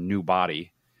different. It's a new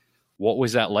body. What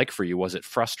was that like for you? Was it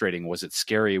frustrating? Was it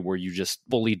scary? Were you just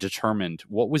fully determined?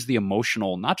 What was the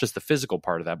emotional, not just the physical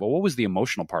part of that, but what was the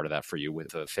emotional part of that for you with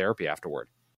the therapy afterward?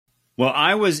 Well,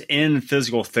 I was in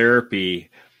physical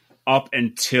therapy up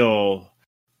until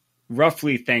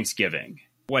roughly Thanksgiving.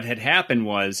 What had happened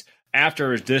was, after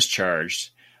I was discharged,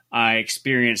 I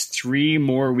experienced 3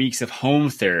 more weeks of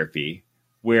home therapy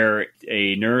where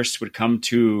a nurse would come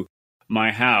to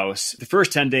my house. The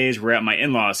first 10 days were at my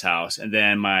in-laws' house, and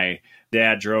then my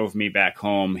dad drove me back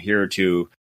home here to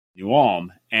New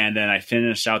Ulm, and then I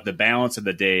finished out the balance of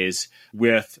the days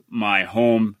with my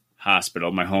home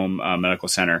hospital, my home medical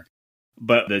center.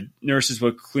 But the nurses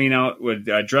would would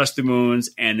dress the wounds,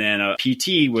 and then a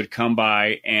PT would come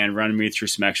by and run me through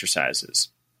some exercises.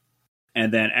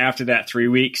 And then after that 3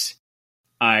 weeks,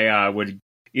 I would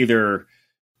either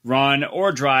run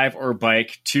or drive or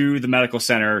bike to the medical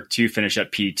center to finish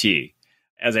up PT.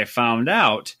 As I found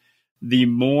out, the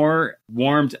more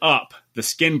warmed up the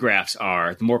skin grafts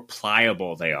are, the more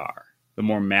pliable they are, the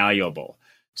more malleable.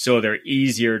 So they're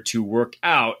easier to work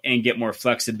out and get more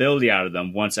flexibility out of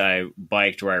them once I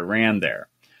biked or I ran there.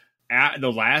 At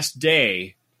the last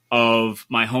day of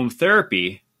my home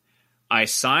therapy, I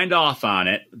signed off on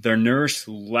it. The nurse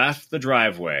left the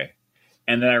driveway,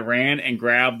 and then I ran and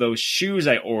grabbed those shoes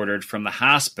I ordered from the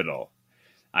hospital.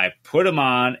 I put them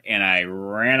on and I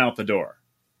ran out the door.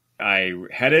 I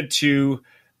headed to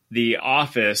the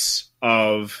office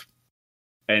of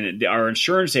our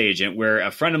insurance agent, where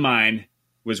a friend of mine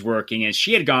was working, and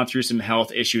she had gone through some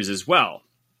health issues as well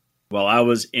while I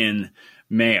was in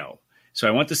Mayo. So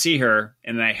I went to see her,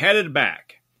 and then I headed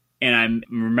back. And I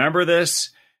remember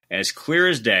this as clear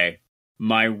as day.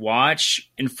 My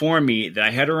watch informed me that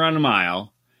I had to run a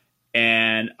mile,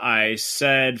 and I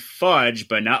said fudge,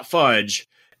 but not fudge,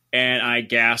 and I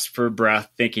gasped for breath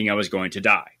thinking I was going to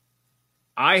die.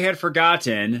 I had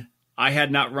forgotten I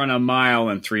had not run a mile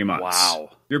in 3 months. Wow.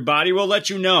 Your body will let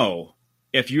you know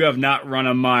if you have not run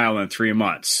a mile in 3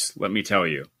 months, let me tell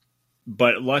you.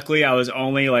 But luckily, I was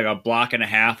only like a block and a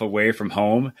half away from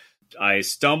home. I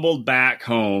stumbled back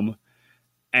home,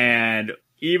 and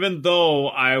even though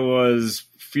I was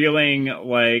feeling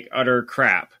like utter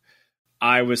crap,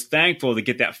 I was thankful to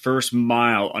get that first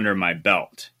mile under my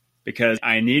belt, because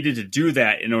I needed to do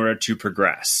that in order to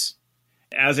progress.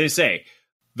 As they say,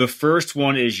 the first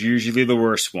one is usually the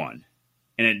worst one.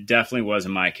 And it definitely was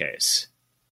in my case.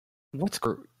 What's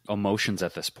your emotions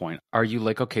at this point? Are you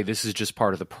like, okay, this is just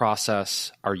part of the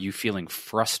process? Are you feeling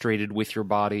frustrated with your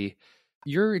body?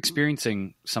 You're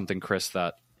experiencing something, Chris,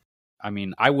 that, I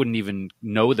mean, I wouldn't even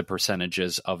know the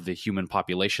percentages of the human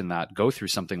population that go through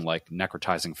something like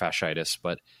necrotizing fasciitis,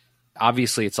 but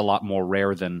obviously it's a lot more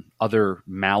rare than other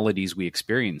maladies we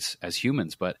experience as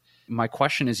humans. But my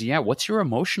question is, what's your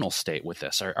emotional state with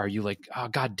this? Are you like, oh,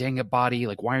 God dang it, body,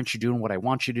 like, why aren't you doing what I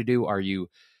want you to do? Are you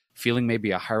feeling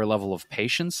maybe a higher level of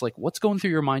patience? Like, what's going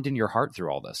through your mind and your heart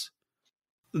through all this?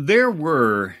 There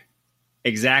were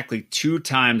exactly 2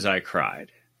 times I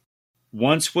cried.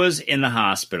 Once was in the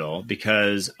hospital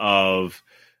because of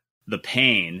the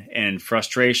pain and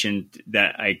frustration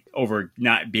that over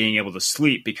not being able to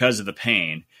sleep because of the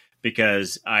pain,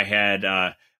 because I had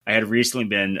recently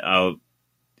been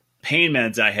pain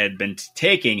meds I had been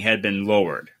taking had been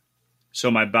lowered.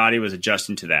 So my body was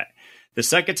adjusting to that. The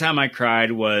second time I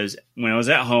cried was when I was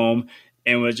at home,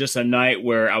 and it was just a night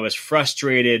where I was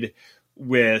frustrated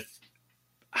with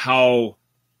how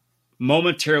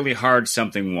momentarily hard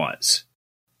something was.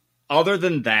 Other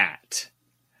than that,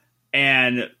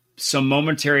 and some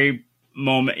momentary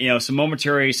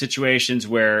situations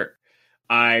where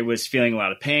I was feeling a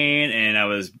lot of pain and I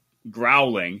was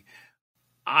growling,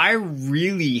 I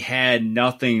really had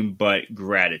nothing but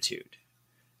gratitude.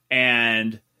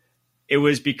 And it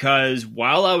was because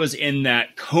while I was in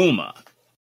that coma,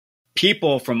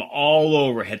 people from all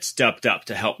over had stepped up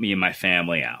to help me and my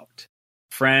family out.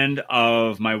 A friend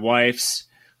of my wife's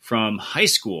from high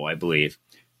school, I believe,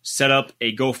 set up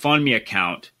a GoFundMe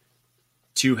account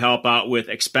to help out with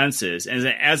expenses. And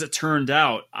as it turned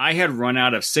out, I had run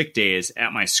out of sick days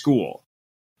at my school.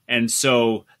 And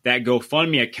so that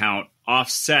GoFundMe account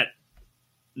offset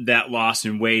that loss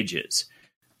in wages.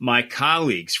 My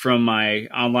colleagues from my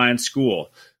online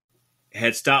school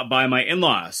had stopped by my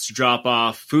in-laws to drop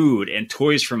off food and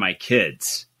toys for my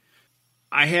kids.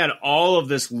 I had all of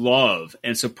this love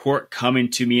and support coming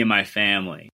to me and my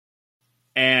family.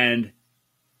 And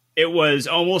it was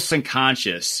almost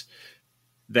unconscious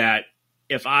that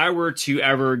if I were to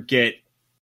ever get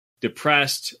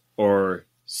depressed or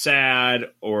sad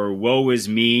or woe is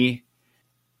me,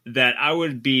 that I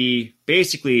would be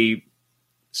basically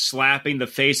slapping the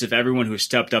face of everyone who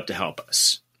stepped up to help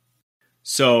us.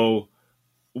 So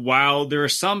while there are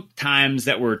some times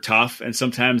that were tough and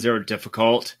sometimes they were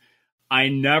difficult, I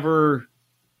never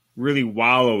really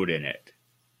wallowed in it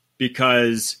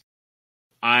because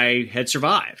I had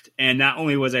survived. And not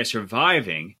only was I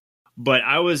surviving, but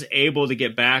I was able to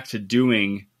get back to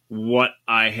doing what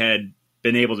I had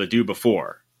been able to do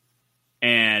before.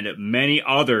 And many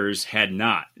others had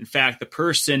not. In fact, the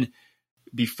person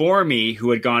before me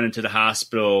who had gone into the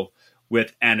hospital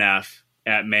with NF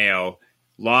at Mayo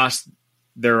lost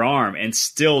their arm and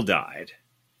still died.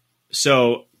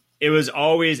 So it was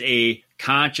always a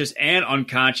conscious and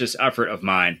unconscious effort of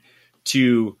mine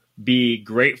to be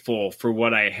grateful for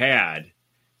what I had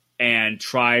and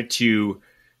try to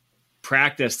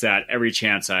practice that every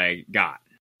chance I got.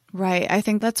 Right. I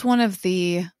think that's one of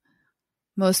the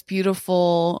most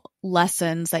beautiful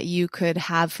lessons that you could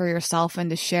have for yourself and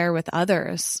to share with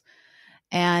others.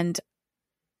 And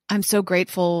I'm so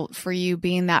grateful for you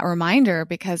being that reminder,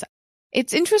 because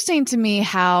it's interesting to me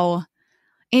how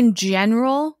in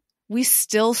general, we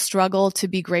still struggle to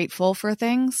be grateful for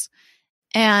things.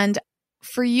 And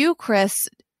for you, Chris,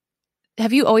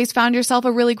 have you always found yourself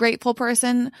a really grateful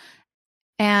person?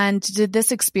 And did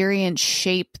this experience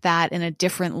shape that in a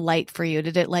different light for you?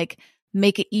 Did it like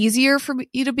make it easier for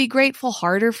you to be grateful,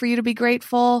 harder for you to be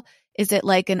grateful? Is it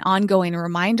like an ongoing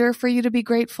reminder for you to be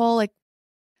grateful? Like,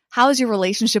 how has your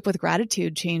relationship with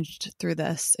gratitude changed through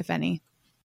this, if any?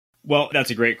 Well, that's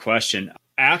a great question.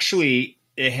 Actually,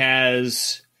 it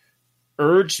has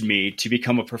urged me to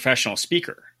become a professional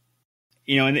speaker.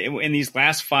 You know, in these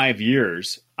last 5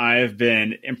 years, I've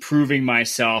been improving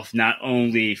myself not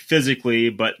only physically,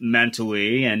 but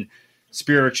mentally and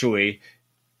spiritually.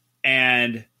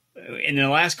 And in the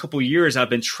last couple of years, I've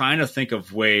been trying to think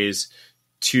of ways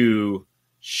to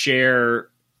share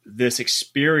this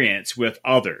experience with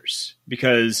others,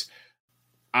 because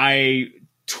I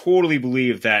totally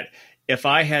believe that if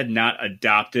I had not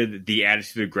adopted the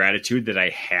attitude of gratitude that I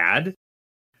had,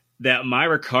 that my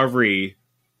recovery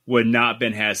would not have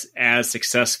been as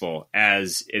successful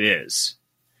as it is.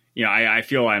 You know, I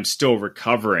feel I'm still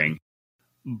recovering,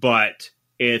 but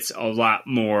it's a lot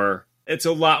more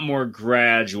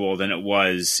gradual than it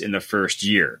was in the first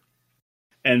year.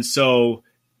 And so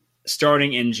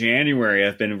starting in January,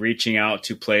 I've been reaching out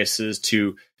to places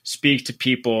to speak to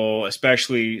people,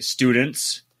 especially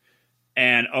students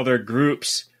and other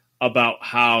groups, about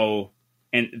how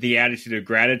and the attitude of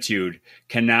gratitude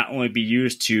can not only be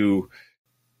used to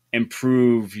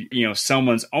improve,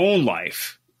 someone's own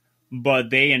life, but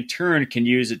they in turn can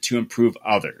use it to improve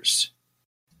others.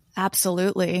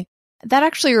 Absolutely. That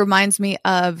actually reminds me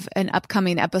of an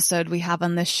upcoming episode we have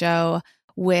on this show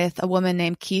with a woman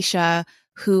named Keisha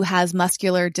who has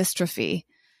muscular dystrophy.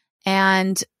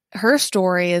 And her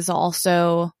story is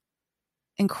also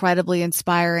incredibly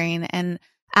inspiring. And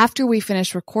after we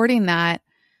finished recording that,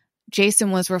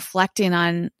 Jason was reflecting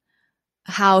on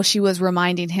how she was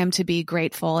reminding him to be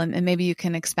grateful. And maybe you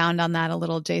can expound on that a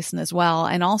little, Jason, as well.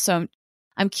 And also,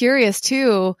 I'm curious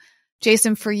too,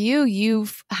 Jason, for you,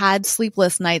 you've had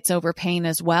sleepless nights over pain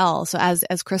as well. So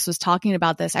as Chris was talking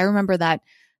about this, I remember that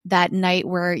night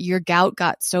where your gout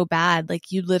got so bad,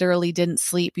 like you literally didn't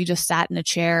sleep. You just sat in a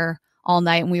chair all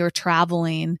night, and we were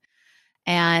traveling.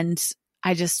 And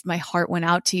my heart went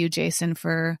out to you, Jason,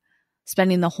 for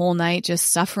spending the whole night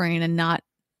just suffering and not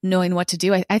knowing what to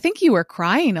do. I think you were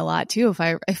crying a lot too,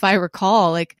 if I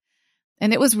recall,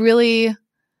 and it was really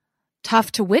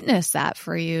tough to witness that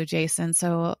for you, Jason.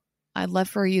 So I'd love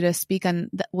for you to speak on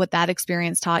what that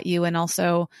experience taught you, and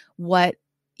also what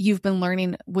you've been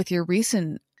learning with your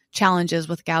recent challenges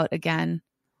with gout again.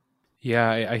 Yeah,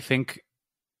 I think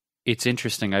it's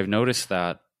interesting. I've noticed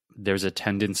that there's a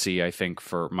tendency, I think,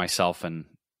 for myself and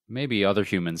maybe other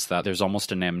humans, that there's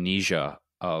almost an amnesia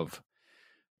of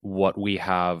what we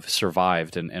have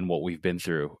survived and what we've been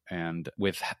through. And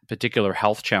with particular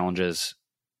health challenges,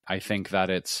 I think that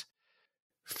it's,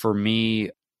 for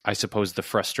me, I suppose, the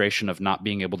frustration of not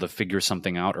being able to figure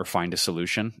something out or find a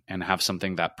solution and have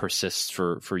something that persists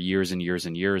for years and years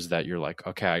and years, that you're like,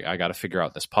 okay, I got to figure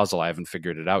out this puzzle. I haven't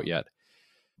figured it out yet.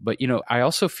 But, I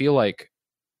also feel like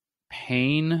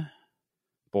pain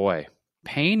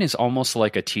is almost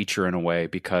like a teacher in a way,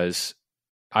 because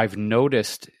I've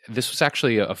noticed, this was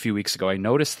actually a few weeks ago, I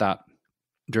noticed that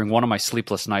during one of my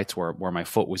sleepless nights where my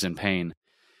foot was in pain,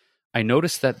 I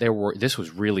noticed that this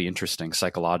was really interesting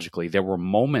psychologically. There were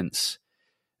moments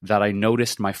that I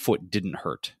noticed my foot didn't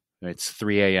hurt. It's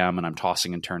 3 a.m. and I'm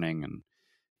tossing and turning, and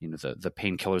the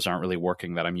painkillers aren't really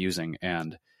working that I'm using.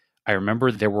 And I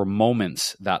remember there were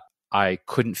moments that I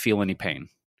couldn't feel any pain.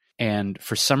 And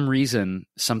for some reason,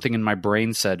 something in my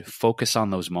brain said, focus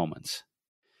on those moments.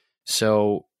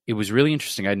 So it was really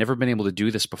interesting. I'd never been able to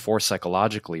do this before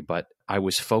psychologically, but I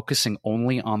was focusing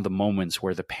only on the moments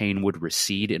where the pain would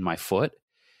recede in my foot.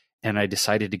 And I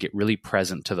decided to get really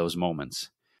present to those moments.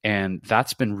 And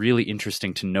that's been really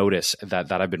interesting to notice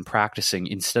that I've been practicing,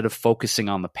 instead of focusing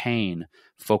on the pain,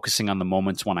 focusing on the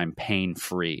moments when I'm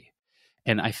pain-free.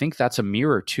 And I think that's a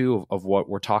mirror too of what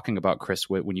we're talking about, Chris,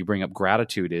 when you bring up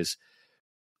gratitude, is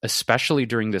especially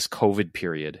during this COVID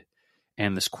period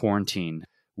and this quarantine,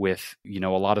 with, a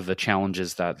lot of the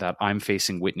challenges that I'm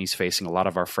facing, Whitney's facing, a lot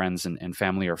of our friends and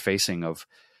family are facing, of,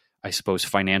 I suppose,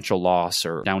 financial loss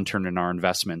or downturn in our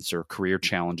investments or career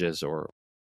challenges, or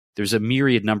there's a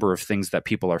myriad number of things that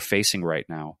people are facing right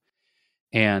now.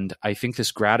 And I think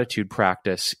this gratitude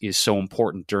practice is so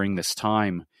important during this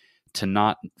time, to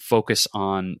not focus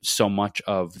on so much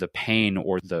of the pain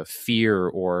or the fear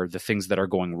or the things that are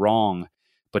going wrong,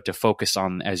 but to focus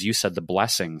on, as you said, the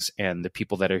blessings and the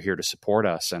people that are here to support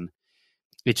us. And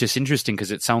it's just interesting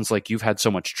because it sounds like you've had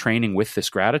so much training with this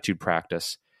gratitude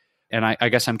practice. And I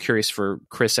guess I'm curious for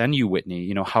Chris and you,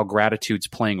 Whitney, how gratitude's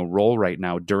playing a role right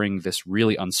now during this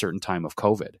really uncertain time of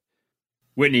COVID.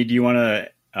 Whitney, do you want to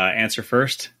answer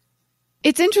first?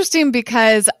 It's interesting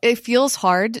because it feels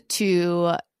hard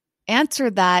to answer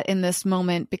that in this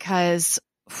moment, because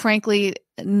frankly,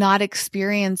 not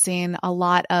experiencing a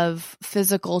lot of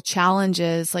physical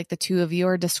challenges like the two of you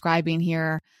are describing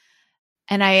here.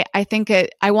 And I think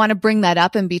I want to bring that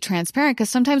up and be transparent, because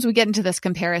sometimes we get into this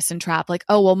comparison trap, like,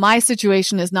 oh, well, my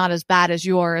situation is not as bad as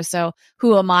yours, so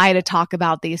who am I to talk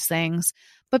about these things?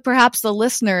 But perhaps the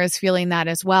listener is feeling that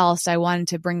as well. So I wanted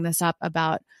to bring this up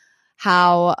about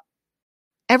how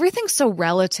everything's so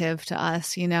relative to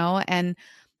us, and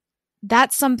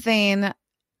that's something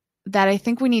that I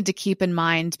think we need to keep in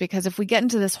mind, because if we get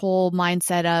into this whole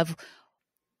mindset of,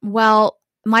 well,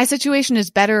 my situation is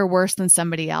better or worse than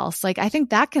somebody else, I think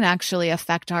that can actually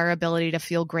affect our ability to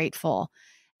feel grateful.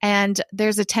 And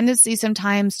there's a tendency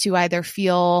sometimes to either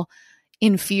feel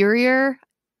inferior,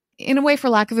 in a way, for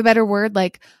lack of a better word,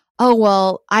 like, oh,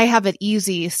 well, I have it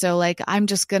easy, so I'm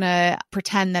just going to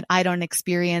pretend that I don't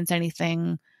experience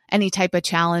anything, any type of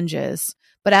challenges.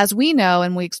 But as we know,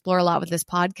 and we explore a lot with this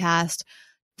podcast,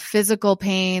 physical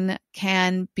pain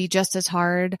can be just as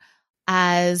hard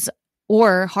as,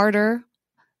 or harder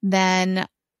than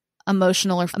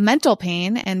emotional or mental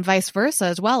pain, and vice versa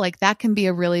as well. Like that can be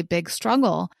a really big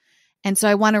struggle. And so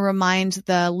I want to remind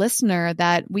the listener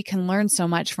that we can learn so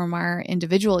much from our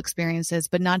individual experiences,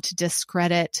 but not to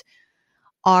discredit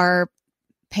our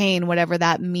pain, whatever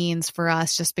that means for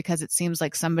us, just because it seems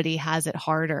like somebody has it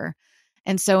harder.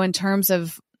 And so in terms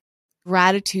of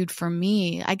gratitude for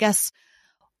me, I guess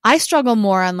I struggle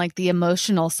more on like the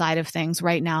emotional side of things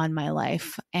right now in my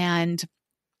life. And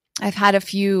I've had a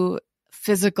few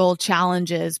physical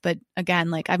challenges, but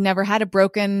again, like I've never had a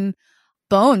broken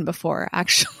bone before,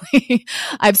 actually.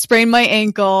 I've sprained my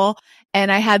ankle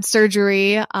and I had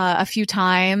surgery a few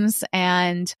times,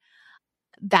 and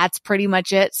that's pretty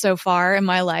much it so far in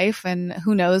my life. And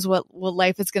who knows what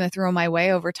life is going to throw my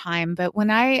way over time. But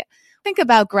when I think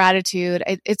about gratitude,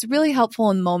 it's really helpful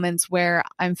in moments where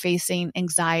I'm facing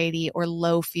anxiety or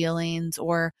low feelings,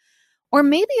 or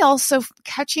maybe also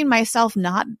catching myself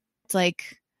not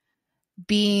like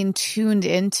being tuned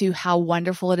into how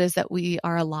wonderful it is that we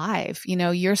are alive. You know,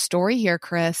 your story here,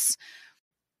 Chris,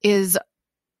 is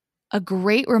a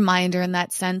great reminder in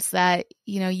that sense that,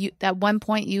 you know, you at one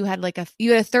point you had a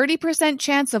 30%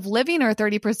 chance of living or a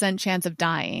 30% chance of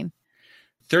dying.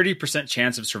 30%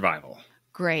 chance of survival.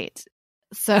 Great.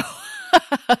 So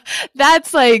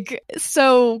that's like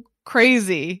so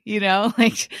crazy, you know,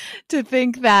 like to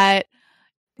think that.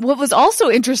 What was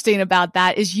also interesting about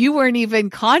that is you weren't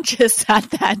even conscious at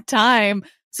that time.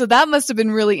 So that must have been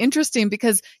really interesting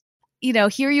because, you know,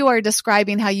 here you are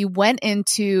describing how you went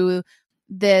into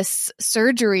this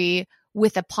surgery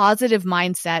with a positive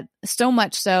mindset, so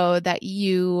much so that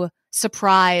you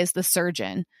surprised the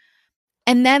surgeon.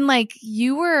 And then like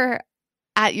you were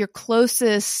at your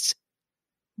closest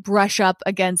brush up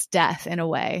against death in a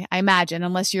way, I imagine,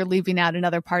 unless you're leaving out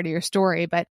another part of your story.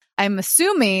 But I'm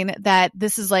assuming that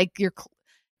this is like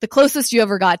the closest you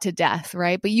ever got to death,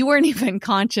 right? But you weren't even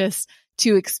conscious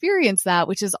to experience that,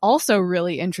 which is also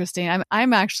really interesting.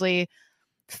 I'm actually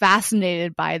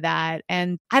fascinated by that.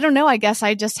 And I don't know, I guess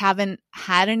I just haven't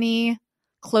had any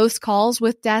close calls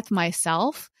with death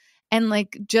myself. And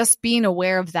like just being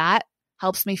aware of that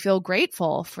helps me feel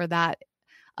grateful for that,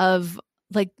 of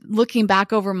like looking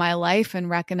back over my life and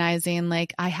recognizing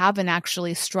like I haven't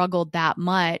actually struggled that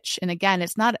much. And again,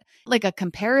 it's not like a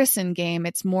comparison game.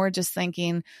 It's more just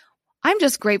thinking, I'm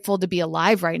just grateful to be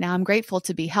alive right now. I'm grateful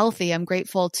to be healthy. I'm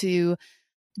grateful to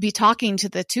be talking to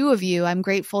the two of you. I'm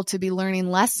grateful to be learning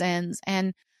lessons.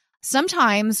 And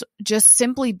sometimes just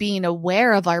simply being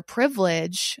aware of our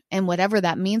privilege and whatever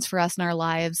that means for us in our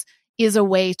lives is a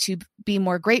way to be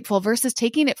more grateful versus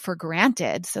taking it for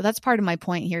granted. So that's part of my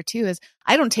point here too, is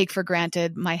I don't take for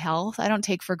granted my health. I don't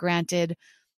take for granted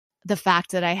the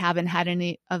fact that I haven't had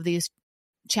any of these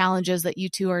challenges that you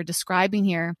two are describing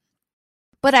here.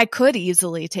 But I could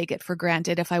easily take it for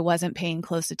granted if I wasn't paying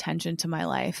close attention to my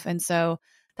life. And so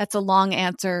that's a long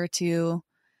answer to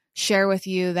share with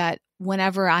you that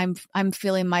whenever I'm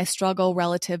feeling my struggle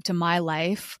relative to my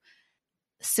life,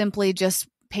 simply just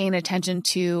paying attention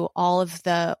to all of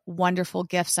the wonderful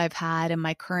gifts I've had in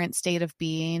my current state of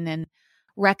being, and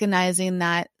recognizing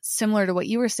that, similar to what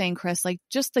you were saying, Chris, like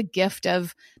just the gift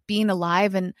of being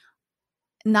alive and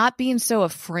not being so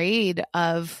afraid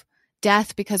of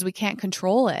death because we can't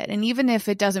control it. And even if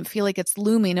it doesn't feel like it's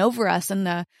looming over us in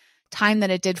the time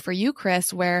that it did for you,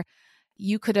 Chris, where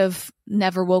you could have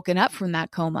never woken up from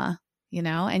that coma, you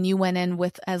know, and you went in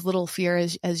with as little fear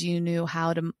as you knew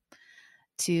how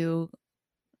to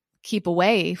keep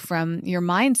away from your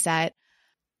mindset.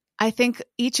 I think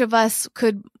each of us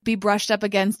could be brushed up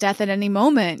against death at any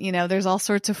moment. You know, there's all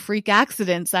sorts of freak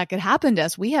accidents that could happen to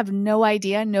us. We have no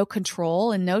idea, no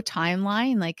control, and no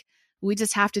timeline. Like, we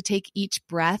just have to take each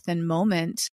breath and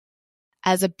moment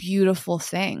as a beautiful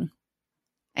thing.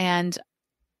 And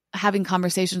having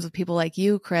conversations with people like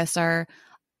you, Chris, are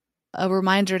a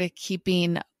reminder to keep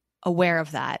being aware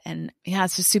of that. And yeah,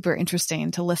 it's just super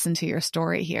interesting to listen to your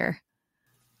story here.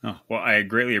 Oh, well, I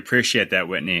greatly appreciate that,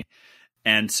 Whitney.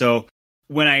 And so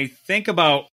when I think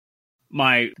about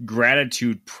my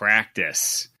gratitude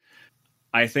practice,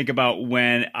 I think about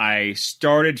when I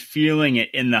started feeling it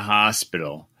in the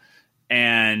hospital.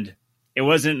 And it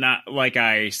wasn't not like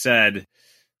I said,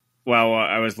 while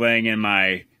I was laying in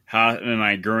my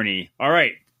gurney, all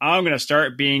right, I'm going to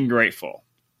start being grateful.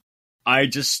 I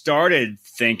just started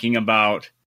thinking about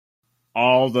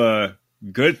all the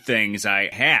good things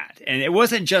I had. And it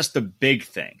wasn't just the big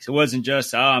things. It wasn't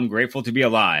just, I'm grateful to be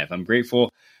alive. I'm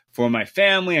grateful for my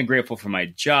family. I'm grateful for my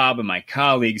job and my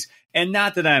colleagues. And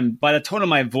not that by the tone of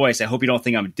my voice, I hope you don't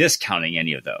think I'm discounting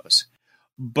any of those.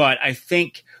 But I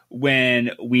think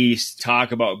when we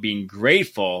talk about being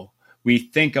grateful, we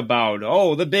think about,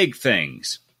 oh, the big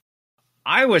things.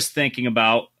 I was thinking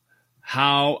about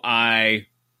how I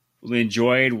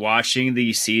enjoyed watching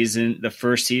the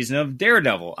first season of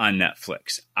Daredevil on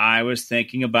Netflix. I was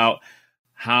thinking about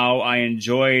how I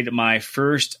enjoyed my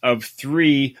first of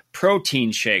 3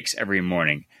 protein shakes every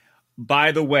morning.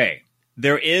 By the way,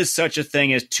 there is such a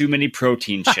thing as too many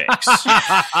protein shakes.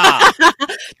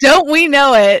 Don't we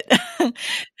know it?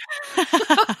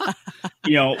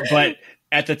 But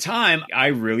at the time, I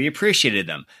really appreciated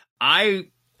them. I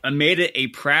made it a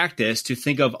practice to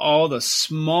think of all the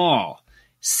small,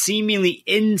 seemingly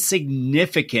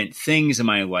insignificant things in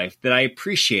my life that I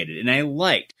appreciated and I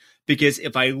liked. Because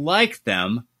if I like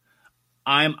them,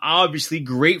 I'm obviously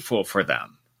grateful for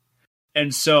them.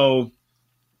 And so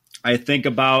I think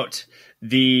about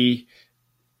the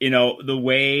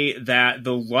way that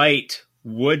the light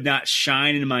would not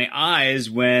shine in my eyes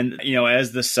when,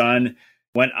 as the sun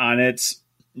went on its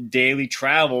daily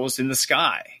travels in the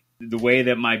sky. The way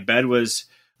that my bed was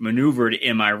maneuvered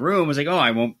in my room was like,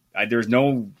 there's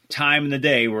no time in the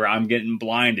day where I'm getting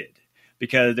blinded,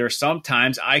 because there's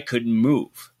sometimes I couldn't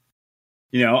move.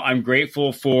 I'm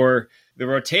grateful for the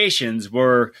rotations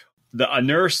where a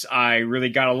nurse I really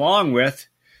got along with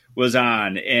was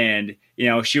on, and,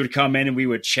 she would come in and we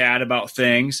would chat about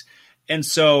things. And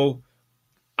so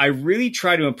I really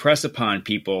try to impress upon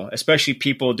people, especially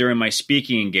people during my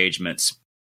speaking engagements,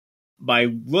 by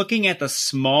looking at the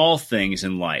small things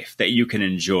in life that you can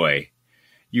enjoy.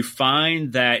 You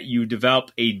find that you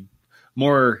develop a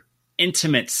more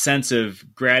intimate sense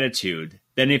of gratitude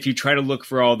than if you try to look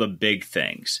for all the big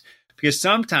things. Because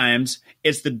sometimes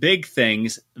it's the big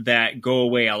things that go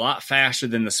away a lot faster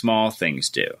than the small things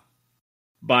do.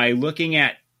 By looking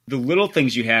at the little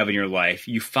things you have in your life,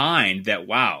 you find that,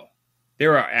 wow,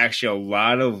 there are actually a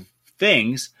lot of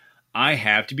things I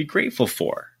have to be grateful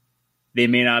for. They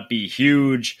may not be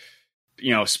huge,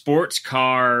 sports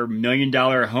car, $1 million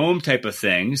home type of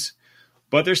things,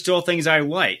 but they're still things I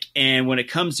like. And when it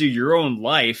comes to your own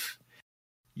life,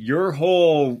 your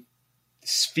whole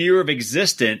sphere of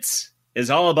existence is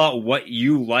all about what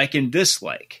you like and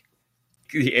dislike.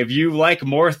 If you like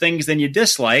more things than you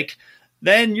dislike,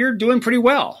 then you're doing pretty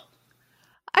well.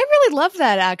 I really love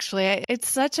that, actually. It's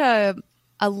such a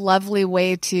lovely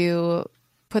way to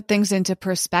put things into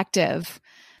perspective,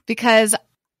 because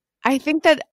I think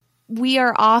that we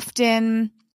are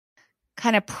often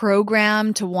kind of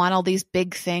programmed to want all these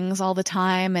big things all the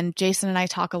time. And Jason and I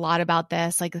talk a lot about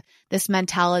this, like this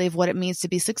mentality of what it means to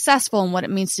be successful and what it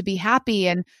means to be happy.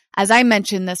 And as I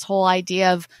mentioned, this whole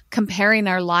idea of comparing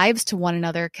our lives to one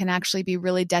another can actually be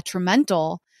really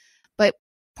detrimental. But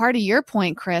part of your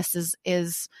point, Chris,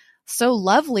 is so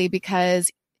lovely, because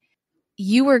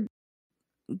you were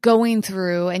going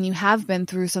through, and you have been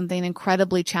through, something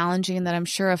incredibly challenging that I'm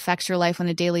sure affects your life on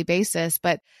a daily basis.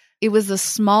 But it was the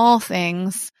small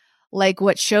things, like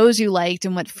what shows you liked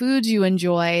and what foods you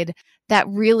enjoyed, that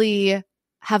really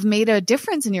have made a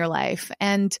difference in your life.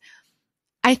 And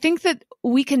I think that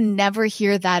we can never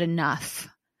hear that enough,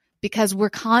 because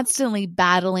we're constantly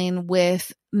battling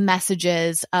with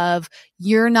messages of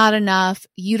you're not enough,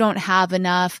 you don't have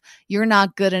enough, you're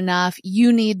not good enough,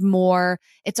 you need more.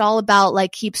 It's all about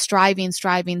like keep striving.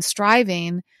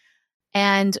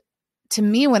 And to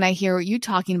me, when I hear you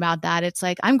talking about that, it's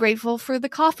like, I'm grateful for the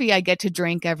coffee I get to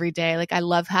drink every day. Like I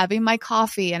love having my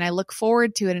coffee and I look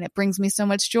forward to it, and it brings me so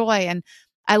much joy. And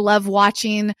I love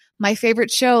watching my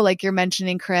favorite show, like you're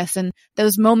mentioning, Chris, and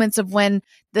those moments of when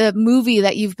the movie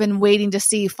that you've been waiting to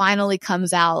see finally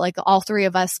comes out. Like all 3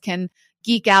 of us can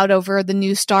geek out over the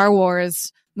new Star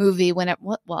Wars movie when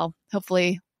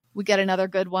hopefully we get another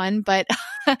good one. But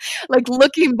like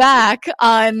looking back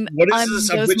on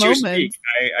those moments,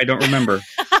 I don't remember.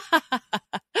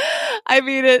 I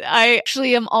mean, I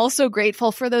actually am also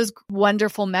grateful for those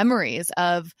wonderful memories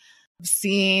of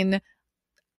seeing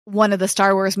one of the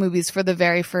Star Wars movies for the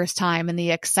very first time, and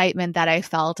the excitement that I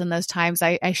felt in those times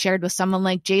I shared with someone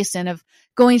like Jason of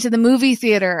going to the movie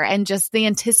theater, and just the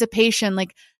anticipation,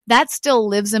 like that still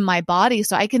lives in my body.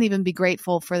 So I can even be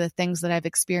grateful for the things that I've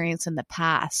experienced in the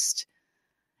past.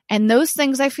 And those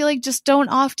things I feel like just don't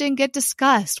often get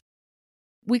discussed.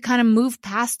 We kind of move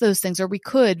past those things, or we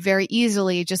could very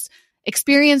easily just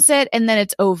experience it and then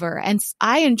it's over. And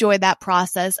I enjoy that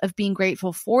process of being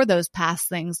grateful for those past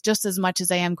things just as much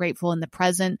as I am grateful in the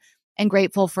present and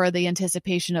grateful for the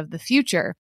anticipation of the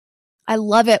future. I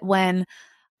love it when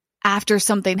after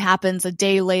something happens a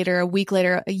day later, a week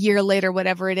later, a year later,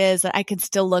 whatever it is, that I can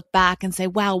still look back and say,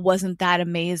 wow, wasn't that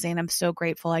amazing? I'm so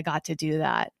grateful I got to do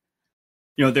that.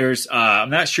 There's, I'm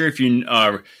not sure if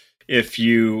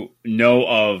you know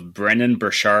of Brendon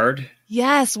Burchard.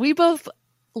 Yes, we both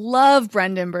love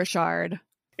Brendan Burchard.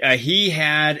 He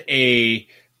had a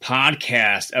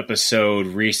podcast episode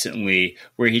recently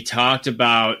where he talked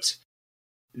about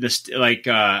this, like,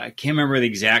 I can't remember the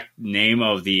exact name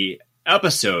of the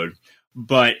episode,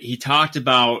 but he talked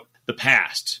about the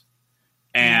past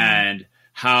and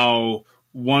how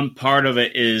one part of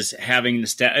it is having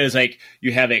is like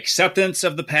you have acceptance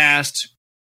of the past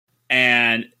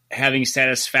and having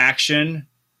satisfaction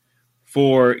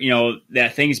for,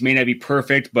 that things may not be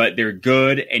perfect, but they're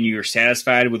good and you're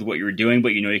satisfied with what you're doing, but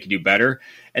you can do better.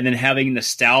 And then having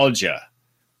nostalgia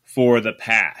for the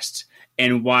past.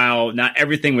 And while not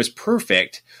everything was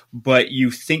perfect, but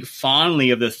you think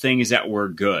fondly of the things that were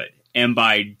good. And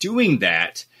by doing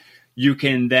that, you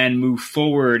can then move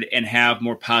forward and have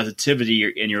more positivity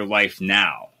in your life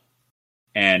now.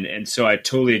 And so I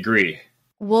totally agree.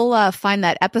 We'll find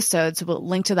that episode, so we'll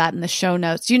link to that in the show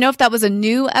notes. Do you know if that was a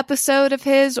new episode of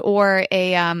his or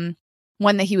a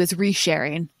one that he was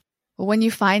resharing? Well, when you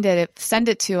find it, send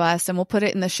it to us, and we'll put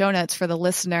it in the show notes for the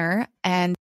listener.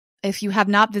 And if you have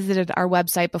not visited our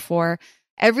website before,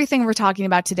 everything we're talking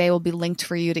about today will be linked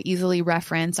for you to easily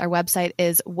reference. Our website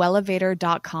is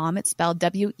wellevator.com. It's spelled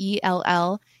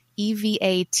WELLEVATR.com.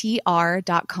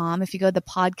 If you go to the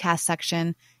podcast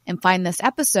section and find this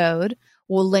episode,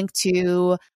 we'll link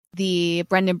to the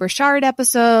Brendan Burchard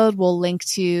episode. We'll link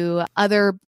to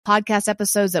other podcast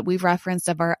episodes that we've referenced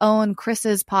of our own,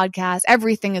 Chris's podcast.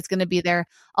 Everything is going to be there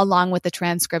along with the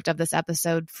transcript of this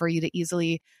episode for you to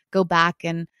easily go back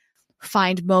and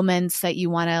find moments that you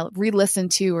want to re-listen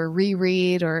to or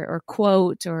reread or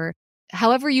quote or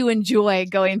however you enjoy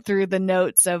going through the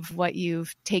notes of what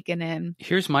you've taken in.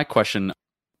 Here's my question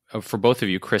for both of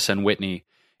you, Chris and Whitney.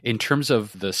 In terms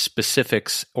of the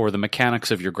specifics or the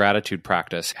mechanics of your gratitude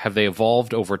practice, have they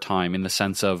evolved over time in the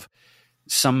sense of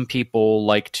some people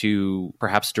like to,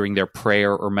 perhaps during their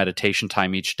prayer or meditation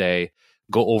time each day,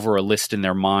 go over a list in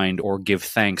their mind or give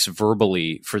thanks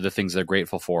verbally for the things they're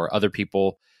grateful for? Other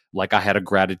people, like I had a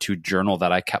gratitude journal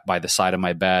that I kept by the side of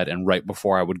my bed, and right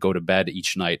before I would go to bed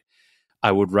each night,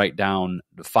 I would write down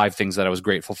 5 things that I was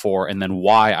grateful for and then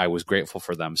why I was grateful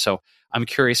for them. So I'm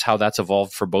curious how that's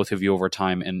evolved for both of you over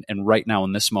time. And right now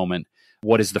in this moment,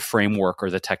 what is the framework or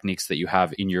the techniques that you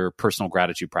have in your personal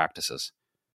gratitude practices?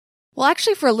 Well,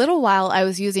 actually, for a little while, I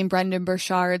was using Brendan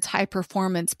Burchard's High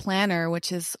Performance Planner,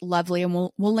 which is lovely. And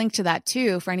we'll link to that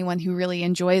too for anyone who really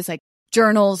enjoys like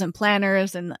journals and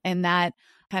planners and that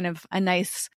kind of a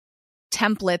nice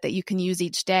template that you can use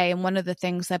each day. And one of the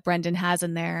things that Brendan has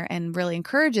in there and really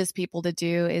encourages people to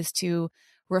do is to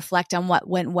reflect on what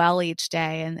went well each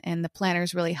day. And the planner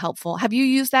is really helpful. Have you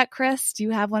used that, Chris? Do you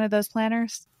have one of those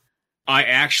planners? I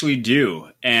actually do.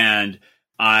 And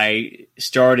I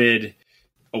started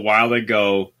a while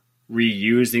ago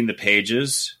reusing the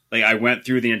pages. Like I went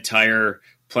through the entire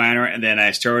planner and then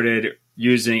I started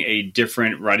using a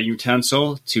different writing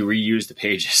utensil to reuse the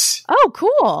pages. Oh,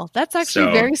 cool. That's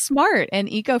actually very smart and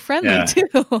eco-friendly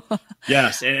too.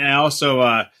 Yes. And I also,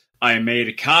 I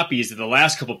made copies of the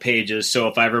last couple pages. So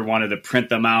if I ever wanted to print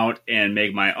them out and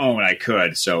make my own, I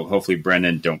could. So hopefully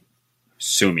Brendan don't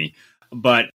sue me.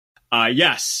 But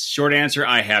yes, short answer,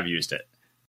 I have used it.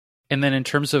 And then in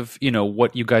terms of,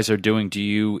 what you guys are doing, do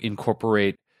you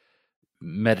incorporate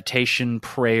meditation,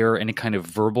 prayer, any kind of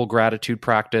verbal gratitude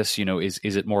practice?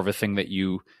 Is it more of a thing that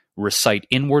you recite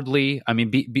inwardly? I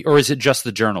mean, or is it just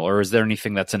the journal, or is there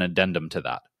anything that's an addendum to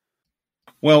that?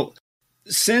 Well,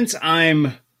 since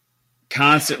I'm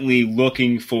constantly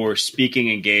looking for speaking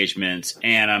engagements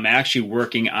and I'm actually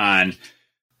working on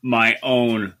my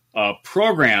own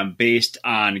program based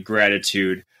on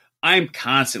gratitude, I'm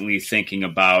constantly thinking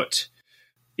about,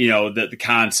 the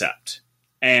concept.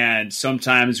 And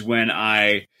sometimes when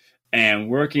I am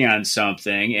working on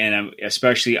something, and I'm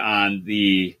especially on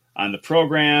the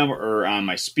program or on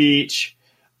my speech,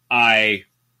 I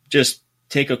just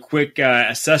take a quick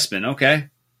assessment. Okay,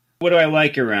 what do I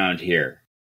like around here?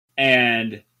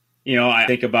 And I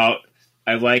think about,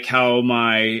 I like how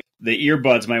the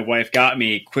earbuds my wife got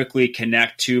me quickly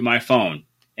connect to my phone,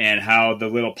 and how the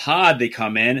little pod they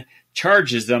come in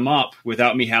charges them up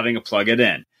without me having to plug it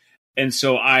in. And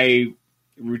so I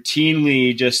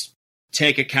routinely just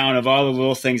take account of all the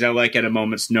little things I like at a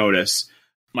moment's notice.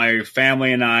 My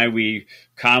family and I, we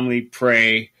commonly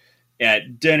pray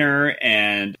at dinner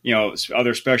and,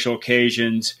 other special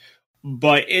occasions,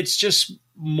 but it's just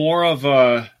more of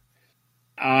a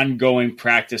ongoing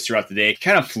practice throughout the day,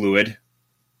 kind of fluid.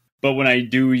 But when I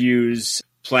do use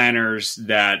planners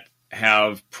that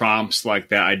have prompts like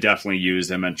that, I definitely use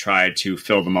them and try to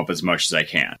fill them up as much as I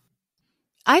can.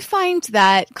 I find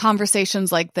that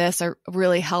conversations like this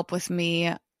really help with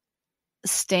me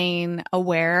staying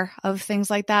aware of things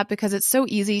like that, because it's so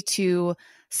easy to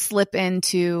slip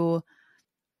into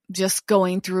just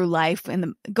going through life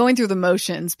and going through the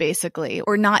motions, basically,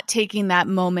 or not taking that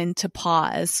moment to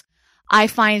pause. I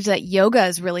find that yoga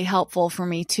is really helpful for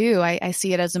me too. I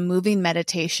see it as a moving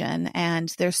meditation, and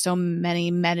there's so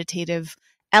many meditative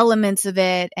elements of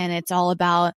it. And it's all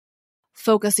about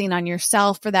focusing on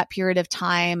yourself for that period of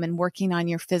time and working on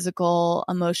your physical,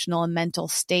 emotional, and mental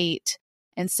state.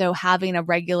 And so having a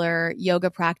regular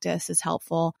yoga practice is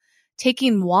helpful.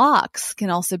 Taking walks can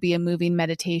also be a moving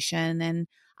meditation. And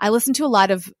I listen to a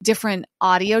lot of different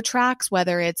audio tracks,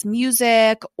 whether it's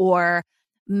music or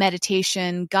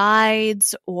meditation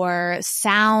guides or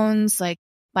sounds like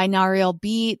binaural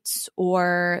beats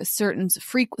or certain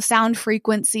sound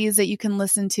frequencies that you can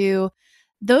listen to.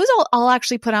 Those I'll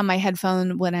actually put on my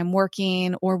headphone when I'm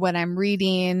working or when I'm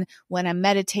reading, when I'm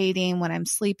meditating, when I'm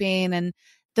sleeping. And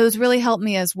those really help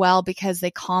me as well because they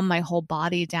calm my whole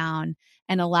body down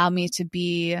and allow me to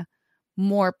be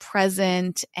more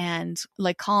present and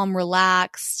like calm,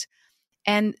 relaxed.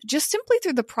 And just simply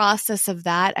through the process of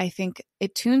that, I think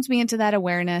it tunes me into that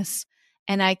awareness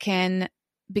and I can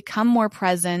become more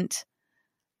present.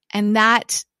 And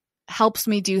that helps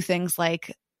me do things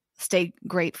like stay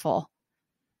grateful.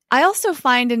 I also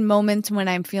find in moments when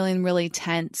I'm feeling really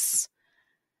tense,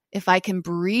 if I can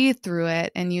breathe through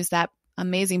it and use that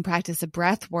amazing practice of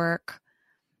breath work,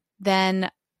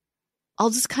 then I'll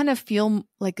just kind of feel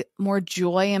like more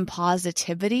joy and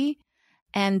positivity.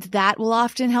 And that will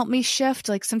often help me shift.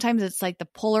 Like sometimes it's like the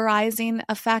polarizing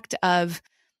effect of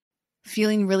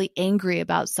feeling really angry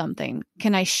about something.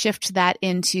 Can I shift that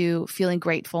into feeling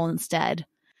grateful instead?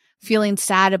 Feeling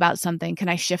sad about something, can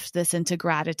I shift this into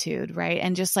gratitude, right?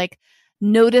 And just like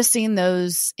noticing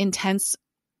those intense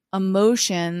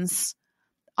emotions,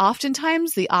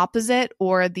 oftentimes the opposite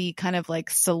or the kind of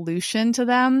like solution to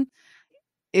them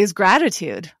is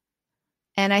gratitude.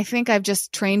 And I think I've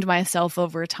just trained myself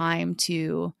over time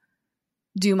to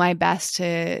do my best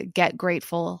to get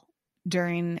grateful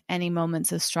during any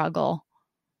moments of struggle.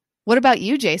 What about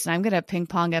you, Jason? I'm going to ping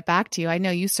pong it back to you. I know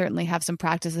you certainly have some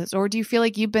practices, or do you feel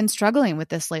like you've been struggling with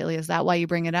this lately? Is that why you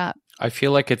bring it up? I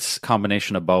feel like it's a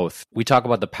combination of both. We talk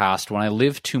about the past. When I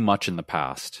live too much in the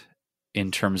past in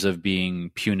terms of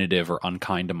being punitive or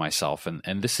unkind to myself,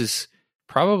 and this is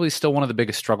probably still one of the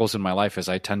biggest struggles in my life, is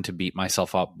I tend to beat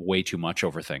myself up way too much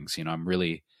over things. You know, I'm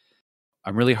really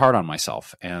hard on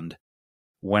myself. And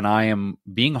when I am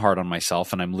being hard on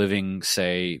myself and I'm living,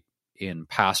 say, in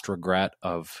past regret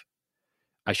of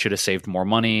I should have saved more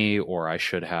money, or I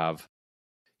should have,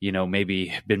 you know,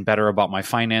 maybe been better about my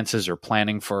finances or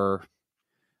planning for,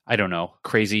 I don't know,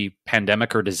 crazy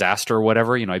pandemic or disaster or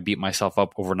whatever. You know, I beat myself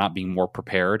up over not being more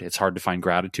prepared. It's hard to find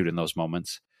gratitude in those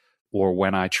moments. Or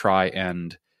when I try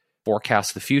and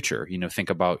forecast the future, you know,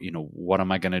 think about, you know, what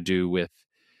am I going to do with,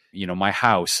 you know, my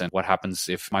house and what happens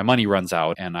if my money runs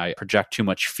out, and I project too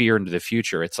much fear into the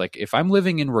future. It's like, if I'm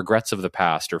living in regrets of the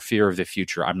past or fear of the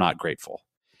future, I'm not grateful.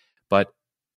 But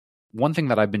one thing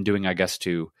that I've been doing, I guess,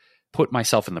 to put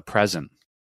myself in the present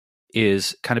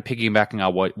is kind of piggybacking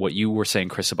on what you were saying,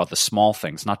 Chris, about the small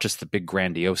things, not just the big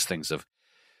grandiose things of,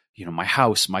 you know, my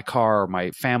house, my car,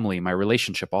 my family, my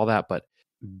relationship, all that, but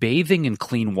bathing in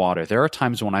clean water. There are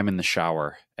times when I'm in the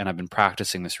shower, and I've been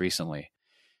practicing this recently,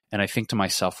 and I think to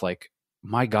myself, like,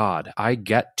 my God, I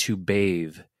get to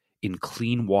bathe in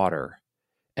clean water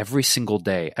every single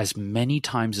day, as many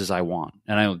times as I want.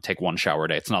 And I only take one shower a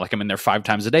day. It's not like I'm in there 5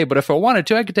 times a day, but if I wanted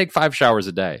to, I could take 5 showers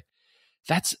a day.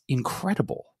 That's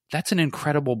incredible. That's an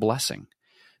incredible blessing.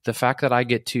 The fact that I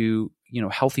get to, you know,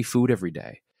 healthy food every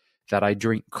day, that I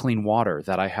drink clean water,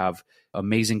 that I have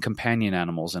amazing companion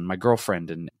animals and my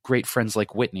girlfriend and great friends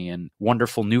like Whitney and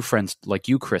wonderful new friends like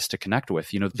you, Chris, to connect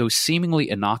with. You know, those seemingly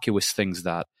innocuous things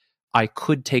that I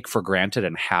could take for granted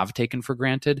and have taken for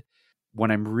granted, when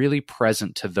I'm really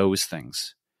present to those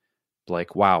things,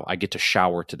 like, wow, I get to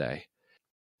shower today.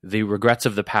 The regrets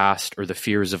of the past or the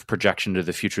fears of projection to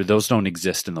the future, those don't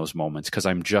exist in those moments because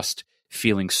I'm just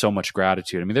feeling so much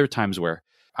gratitude. I mean, there are times where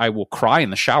I will cry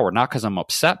in the shower, not because I'm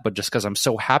upset, but just because I'm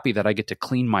so happy that I get to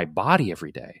clean my body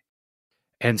every day.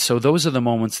 And so those are the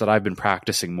moments that I've been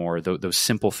practicing more, those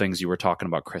simple things you were talking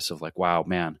about, Chris, of like, wow,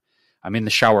 man, I'm in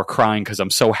the shower crying because I'm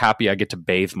so happy I get to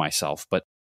bathe myself. But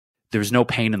there's no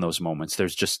pain in those moments.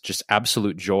 There's just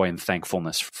absolute joy and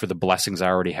thankfulness for the blessings I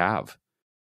already have.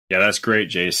 Yeah, that's great,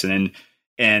 Jason.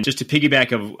 And just to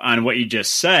piggyback on what you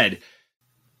just said,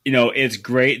 you know, it's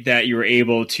great that you were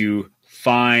able to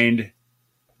find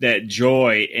that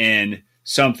joy in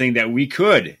something that we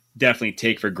could definitely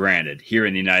take for granted here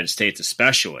in the United States,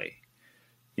 especially.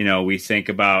 You know, we think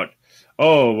about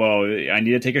oh, well, I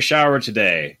need to take a shower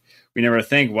today. We never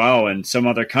think, wow, in some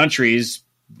other countries,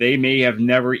 they may have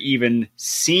never even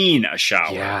seen a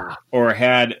shower or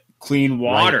had clean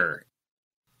water.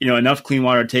 Right. Enough clean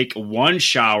water to take one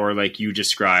shower like you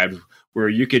described, where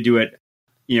you could do it,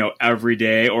 every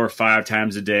day or 5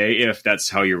 times a day, if that's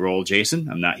how you roll, Jason.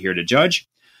 I'm not here to judge.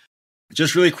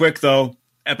 Just really quick, though,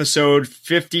 episode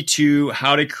 52,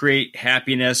 How to Create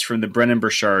Happiness, from the Brendan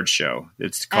Burchard Show.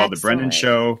 It's called The Brendan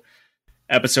Show.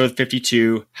 Episode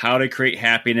 52, How to Create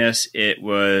Happiness. It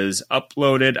was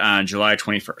uploaded on July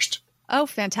 21st. Oh,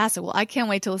 fantastic. Well, I can't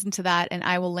wait to listen to that, and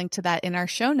I will link to that in our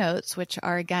show notes, which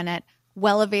are again at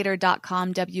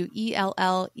wellevatr.com,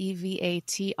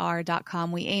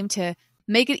 WELLEVATR.com. We aim to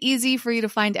make it easy for you to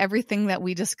find everything that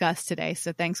we discussed today.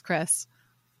 So thanks, Chris.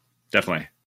 Definitely.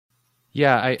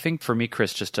 Yeah, I think for me,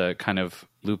 Chris, just to kind of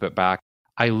loop it back,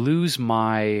 I lose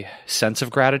my sense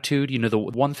of gratitude. The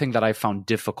one thing that I found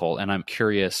difficult, and I'm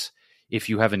curious if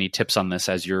you have any tips on this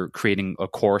as you're creating a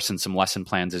course and some lesson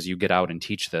plans as you get out and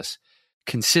teach this,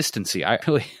 consistency. I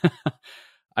really,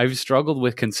 I've struggled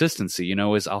with consistency,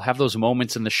 is I'll have those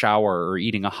moments in the shower or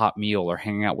eating a hot meal or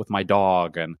hanging out with my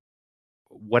dog, and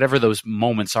whatever those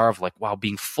moments are of like, wow,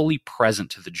 being fully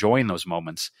present to the joy in those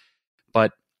moments.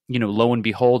 But, lo and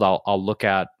behold, I'll look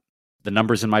at the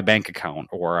numbers in my bank account,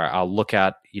 or I'll look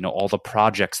at, all the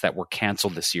projects that were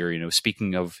canceled this year.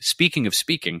 Speaking of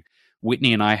speaking,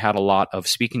 Whitney and I had a lot of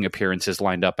speaking appearances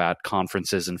lined up at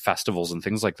conferences and festivals and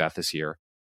things like that this year.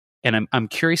 And I'm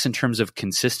curious in terms of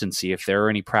consistency, if there are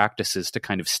any practices to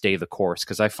kind of stay the course,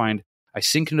 because I find I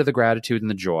sink into the gratitude and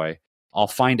the joy. I'll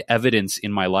find evidence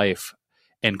in my life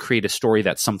and create a story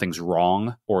that something's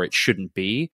wrong or it shouldn't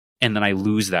be. And then I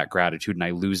lose that gratitude and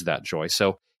I lose that joy.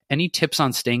 So any tips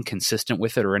on staying consistent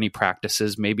with it, or any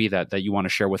practices maybe that you want to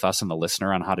share with us and the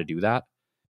listener on how to do that?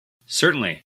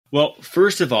 Certainly. Well,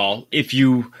 first of all, if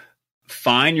you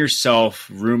find yourself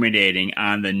ruminating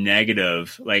on the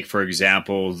negative, like, for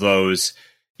example, those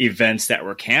events that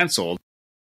were canceled,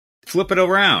 flip it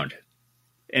around.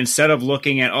 Instead of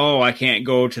looking at, oh, I can't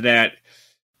go to that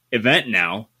event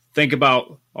now, think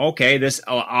about, okay, this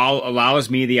allows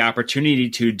me the opportunity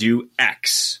to do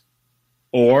X.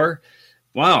 Or,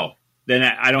 wow, then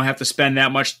I don't have to spend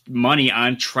that much money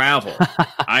on travel.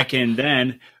 I can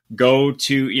then go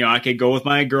to, I could go with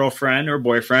my girlfriend or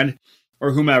boyfriend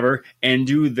or whomever and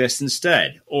do this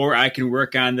instead. Or I can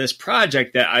work on this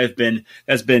project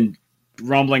that's been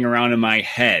rumbling around in my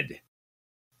head.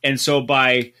 And so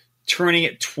by turning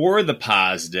it toward the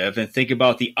positive and think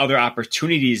about the other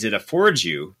opportunities it affords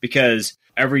you, because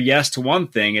every yes to one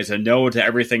thing is a no to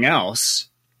everything else,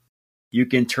 you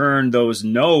can turn those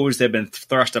no's that have been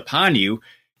thrust upon you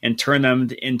and turn them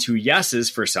into yeses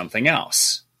for something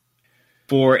else.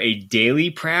 For a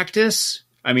daily practice,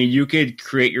 you could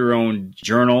create your own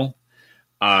journal.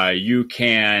 You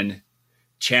can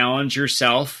challenge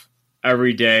yourself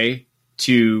every day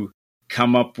to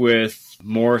come up with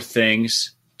more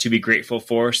things to be grateful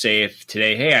for. Say if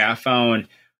today, hey, I found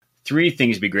 3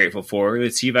 things to be grateful for.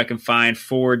 Let's see if I can find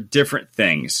 4 different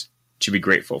things to be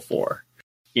grateful for.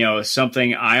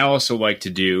 Something I also like to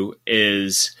do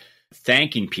is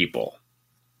thanking people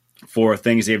for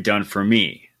things they've done for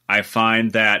me. I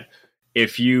find that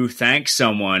if you thank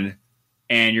someone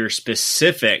and you're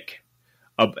specific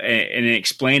in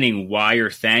explaining why you're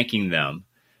thanking them,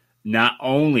 not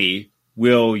only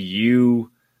will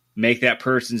you make that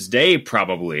person's day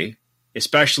probably,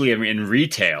 especially in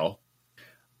retail,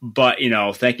 but,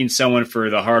 thanking someone for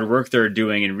the hard work they're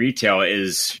doing in retail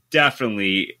is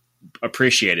definitely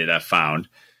appreciated, I've found,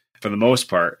 for the most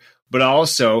part. But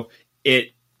also,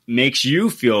 it makes you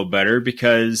feel better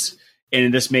because,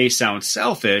 and this may sound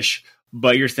selfish,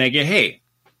 but you're thinking, hey,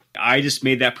 I just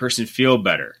made that person feel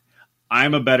better.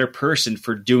 I'm a better person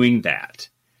for doing that.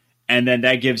 And then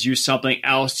that gives you something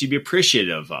else to be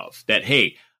appreciative of. That,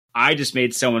 hey, I just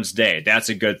made someone's day. That's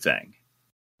a good thing.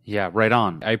 Yeah, right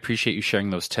on. I appreciate you sharing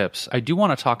those tips. I do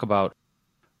want to talk about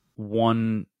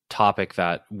one topic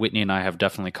that Whitney and I have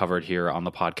definitely covered here on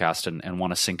the podcast and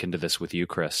want to sink into this with you,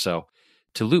 Chris. So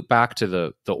to loop back to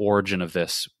the origin of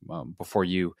this, before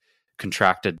you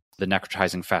contracted the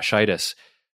necrotizing fasciitis,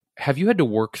 have you had to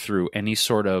work through any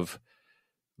sort of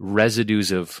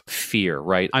residues of fear,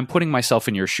 right? I'm putting myself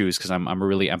in your shoes because I'm a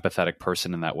really empathetic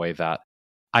person in that way, that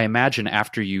I imagine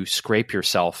after you scrape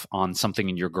yourself on something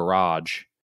in your garage,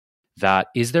 that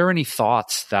is there any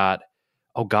thoughts that,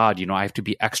 oh God, I have to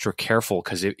be extra careful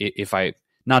because if I,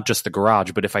 not just the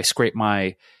garage, but if I scrape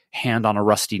my hand on a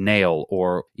rusty nail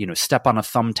or, step on a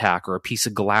thumbtack or a piece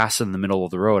of glass in the middle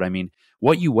of the road,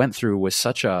 what you went through was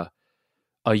such a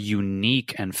a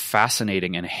unique and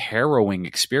fascinating and harrowing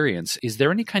experience. Is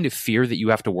there any kind of fear that you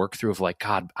have to work through of like,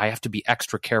 God, I have to be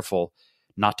extra careful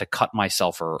not to cut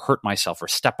myself or hurt myself or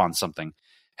step on something?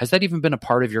 Has that even been a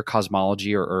part of your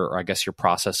cosmology or I guess your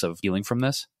process of healing from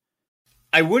this?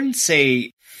 I wouldn't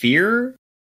say fear,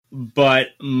 but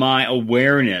my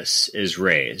awareness is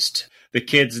raised. The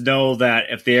kids know that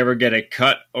if they ever get a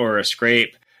cut or a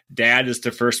scrape, Dad is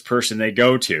the first person they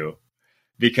go to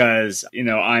because,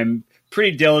 I'm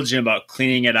pretty diligent about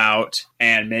cleaning it out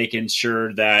and making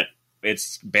sure that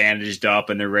it's bandaged up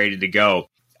and they're ready to go.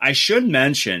 I should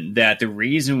mention that the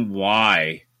reason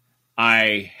why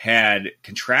I had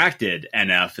contracted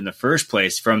NF in the first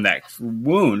place from that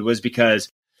wound was because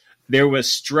there was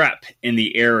strep in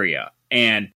the area,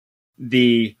 and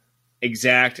the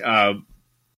exact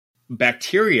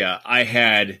bacteria I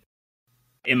had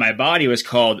in my body was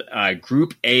called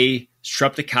Group A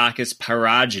Streptococcus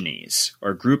pyogenes,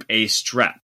 or Group A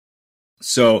strep.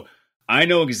 So I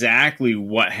know exactly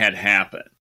what had happened.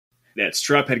 That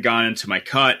strep had gone into my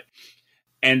cut.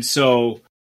 And so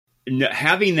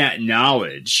having that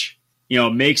knowledge,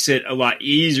 makes it a lot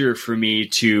easier for me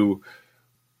to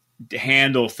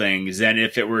handle things than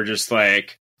if it were just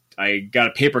like I got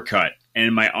a paper cut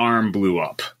and my arm blew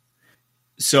up.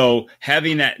 So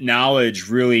having that knowledge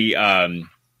really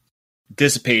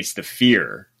dissipates the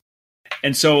fear.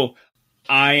 And so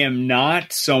I am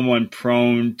not someone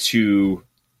prone to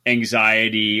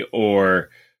anxiety or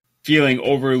feeling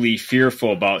overly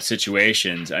fearful about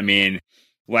situations. I mean,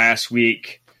 last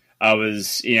week I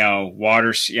was, I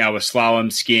was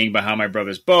slalom skiing behind my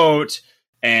brother's boat.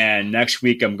 And next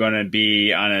week I'm going to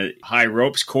be on a high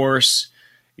ropes course,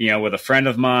 with a friend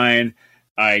of mine.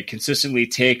 I consistently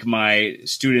take my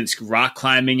students rock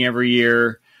climbing every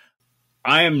year.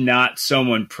 I am not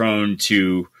someone prone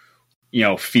to,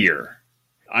 fear.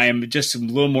 I am just a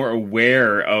little more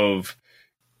aware of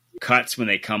cuts when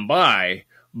they come by,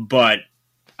 but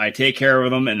I take care of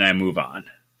them and I move on.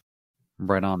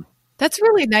 Right on. That's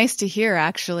really nice to hear,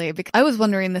 actually, because I was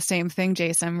wondering the same thing,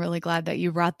 Jason. I'm really glad that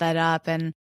you brought that up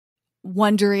and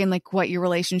wondering like what your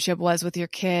relationship was with your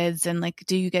kids and like,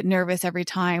 do you get nervous every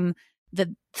time that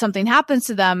something happens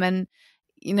to them? And,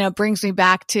 it brings me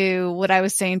back to what I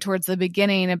was saying towards the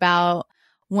beginning about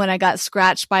when I got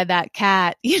scratched by that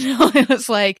cat. It was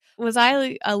like, was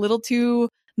I a little too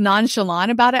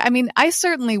nonchalant about it? I mean, I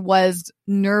certainly was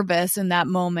nervous in that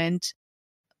moment.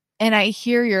 And I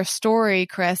hear your story,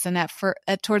 Chris, and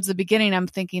towards the beginning, I'm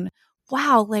thinking,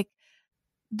 wow, like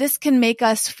this can make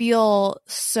us feel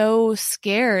so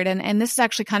scared. And this is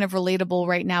actually kind of relatable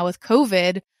right now with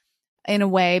COVID in a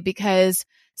way, because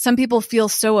some people feel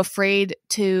so afraid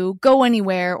to go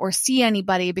anywhere or see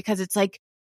anybody because it's like,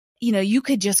 you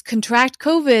could just contract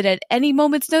COVID at any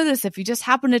moment's notice if you just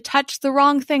happen to touch the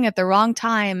wrong thing at the wrong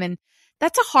time. And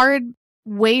that's a hard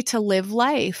way to live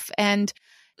life. And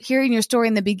hearing your story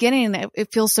in the beginning,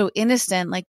 it feels so innocent,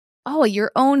 like, oh,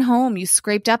 your own home, you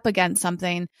scraped up against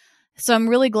something. So I'm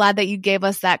really glad that you gave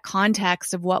us that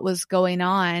context of what was going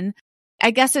on. I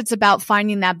guess it's about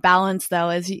finding that balance, though,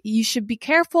 as you should be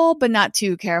careful, but not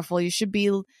too careful. You should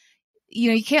be,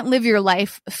 you can't live your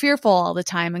life fearful all the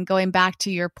time. And going back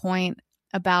to your point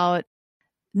about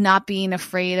not being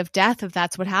afraid of death, if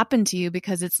that's what happened to you,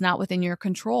 because it's not within your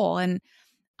control. And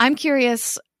I'm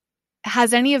curious,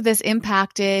 has any of this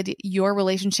impacted your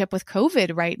relationship with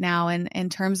COVID right now in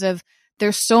terms of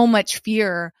there's so much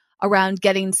fear around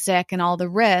getting sick and all the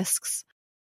risks?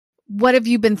 What have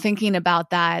you been thinking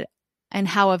about that, and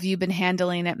how have you been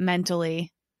handling it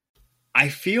mentally? I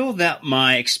feel that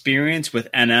my experience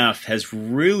with NF has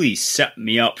really set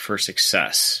me up for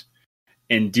success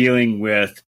in dealing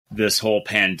with this whole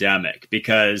pandemic,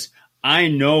 because I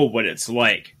know what it's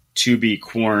like to be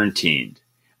quarantined.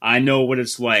 I know what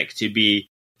it's like to be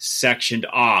sectioned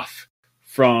off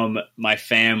from my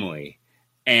family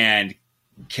and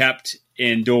kept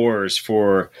indoors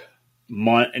for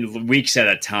months and weeks at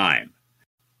a time.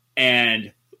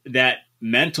 And that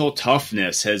mental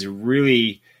toughness has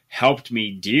really helped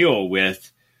me deal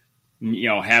with,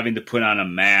 having to put on a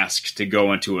mask to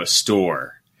go into a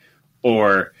store,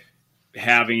 or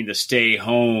having to stay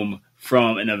home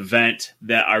from an event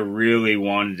that I really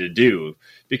wanted to do,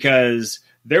 because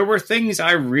there were things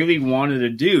I really wanted to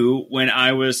do when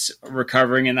I was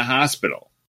recovering in the hospital,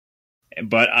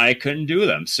 but I couldn't do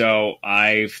them. So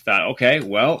I thought, okay,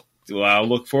 well, I'll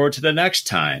look forward to the next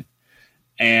time.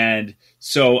 And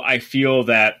so I feel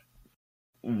that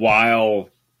while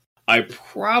I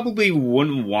probably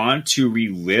wouldn't want to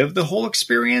relive the whole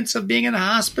experience of being in the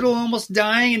hospital, almost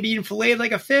dying and being filleted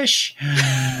like a fish,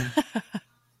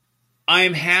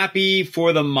 I'm happy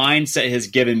for the mindset it has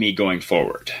given me going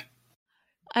forward.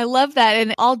 I love that.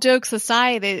 And all jokes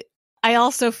aside, I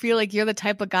also feel like you're the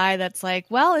type of guy that's like,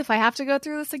 well, if I have to go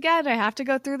through this again, I have to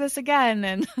go through this again.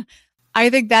 And I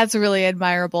think that's really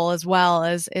admirable as well,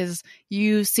 as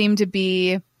you seem to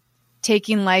be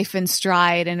taking life in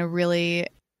stride in a really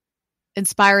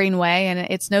inspiring way. And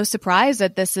it's no surprise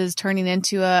that this is turning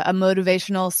into a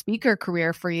motivational speaker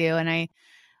career for you. And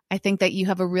I think that you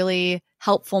have a really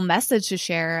helpful message to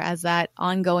share as that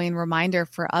ongoing reminder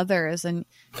for others, and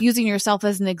using yourself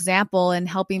as an example and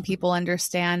helping people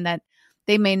understand that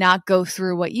they may not go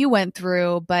through what you went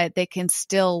through, but they can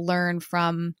still learn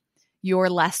from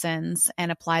your lessons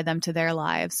and apply them to their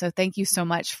lives. So thank you so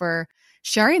much for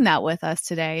sharing that with us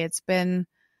today. It's been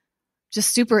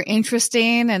just super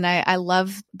interesting. And I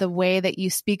love the way that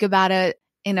you speak about it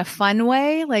in a fun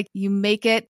way. Like, you make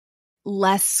it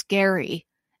less scary.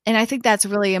 And I think that's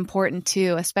really important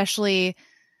too, especially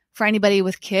for anybody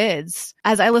with kids.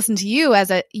 As I listen to you,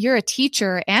 you're a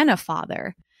teacher and a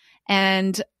father.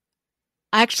 And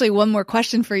actually, one more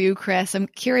question for you, Chris. I'm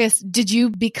curious, did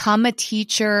you become a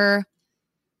teacher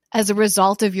as a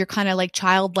result of your kind of like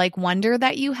childlike wonder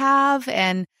that you have?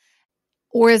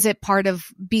 Or is it part of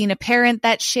being a parent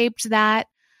that shaped that?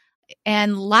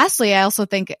 And lastly, I also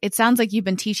think it sounds like you've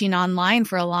been teaching online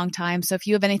for a long time. So if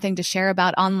you have anything to share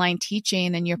about online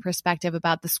teaching and your perspective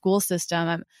about the school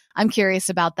system, I'm curious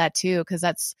about that too, because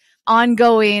that's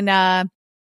ongoing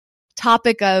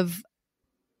topic of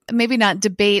maybe not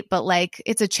debate, but like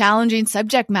it's a challenging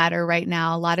subject matter right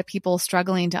now. A lot of people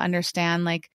struggling to understand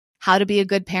like how to be a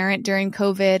good parent during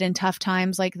COVID and tough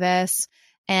times like this,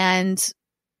 and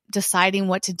deciding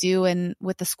what to do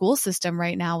with the school system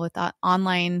right now with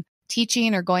online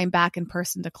teaching or going back in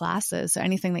person to classes. So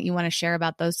anything that you want to share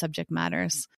about those subject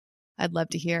matters, I'd love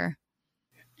to hear.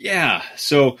 Yeah.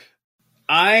 So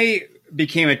I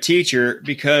became a teacher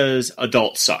because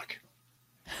adults suck.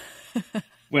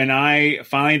 When I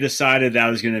finally decided that I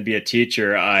was going to be a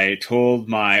teacher, I told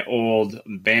my old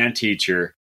band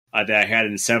teacher that I had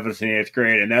in 7th and 8th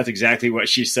grade, and that's exactly what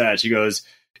she said. She goes,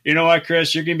 "You know what,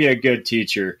 Chris, you're going to be a good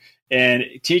teacher. And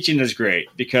teaching is great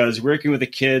because working with the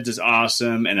kids is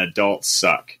awesome and adults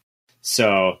suck."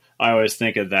 So I always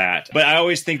think of that. But I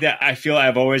always think that I feel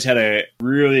I've always had a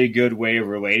really good way of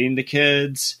relating to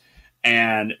kids.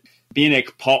 And being a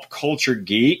pop culture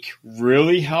geek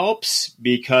really helps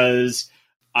because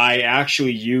I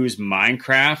actually use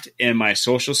Minecraft in my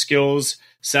social skills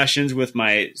sessions with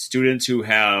my students who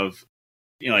have,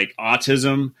 like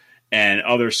autism and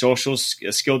other social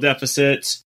skill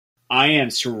deficits. I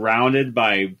am surrounded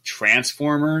by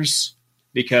Transformers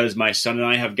because my son and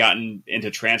I have gotten into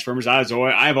Transformers. I've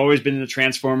always been into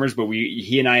Transformers, but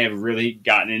he and I have really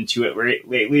gotten into it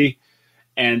lately.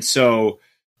 And so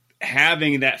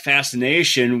having that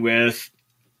fascination with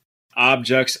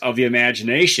objects of the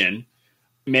imagination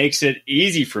makes it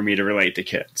easy for me to relate to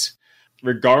kids.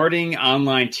 Regarding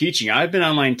online teaching, I've been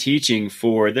online teaching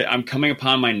I'm coming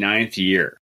upon my 9th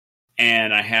year.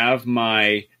 And I have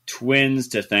my twins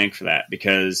to thank for that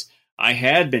because I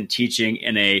had been teaching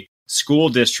in a school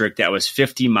district that was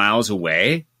 50 miles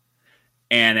away.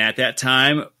 And at that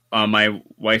time, my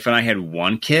wife and I had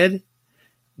one kid.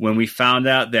 When we found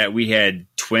out that we had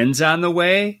twins on the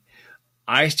way,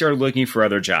 I started looking for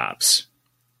other jobs.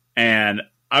 And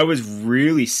I was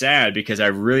really sad because I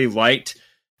really liked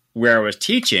where I was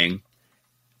teaching.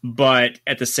 But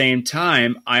at the same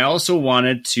time, I also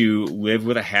wanted to live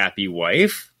with a happy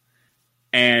wife.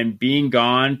 And being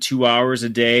gone 2 hours a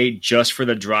day just for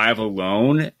the drive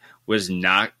alone was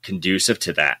not conducive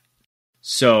to that.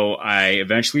 So I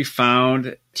eventually found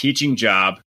a teaching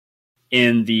job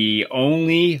in the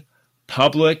only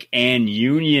public and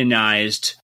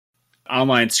unionized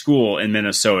online school in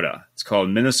Minnesota. It's called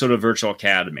Minnesota Virtual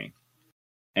Academy.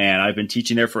 And I've been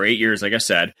teaching there for 8 years, like I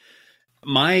said.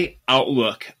 My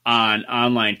outlook on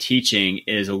online teaching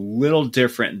is a little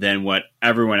different than what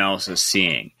everyone else is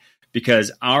seeing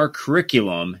because our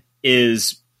curriculum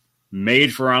is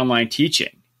made for online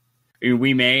teaching.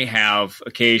 We may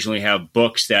occasionally have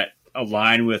books that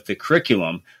align with the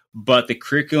curriculum, but the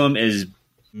curriculum is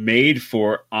made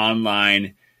for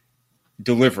online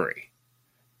delivery.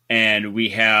 And we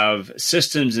have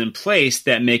systems in place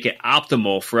that make it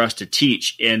optimal for us to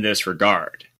teach in this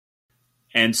regard.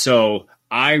 And so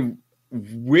I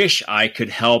wish I could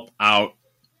help out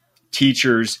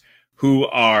teachers who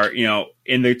are,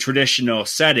 in the traditional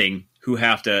setting who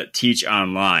have to teach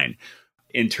online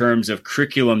in terms of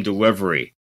curriculum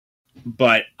delivery.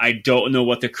 But I don't know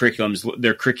what their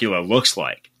curricula looks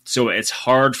like. So it's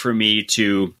hard for me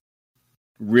to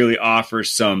really offer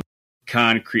some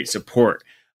concrete support.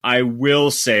 I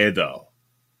will say, though,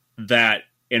 that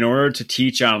in order to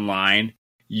teach online,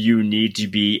 you need to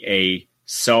be a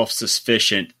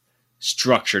self-sufficient,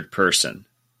 structured person.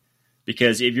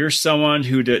 Because if you're someone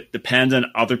who depends on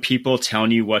other people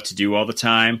telling you what to do all the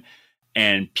time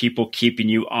and people keeping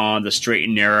you on the straight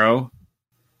and narrow,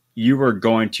 you are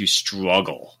going to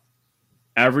struggle.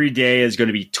 Every day is going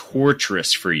to be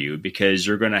torturous for you because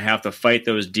you're going to have to fight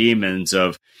those demons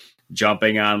of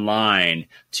jumping online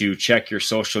to check your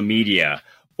social media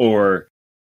or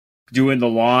doing the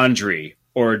laundry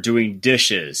or doing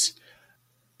dishes.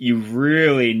 You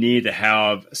really need to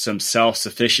have some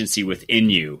self-sufficiency within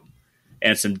you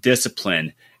and some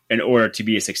discipline in order to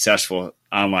be a successful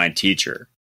online teacher.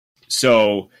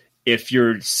 So if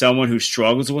you're someone who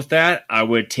struggles with that, I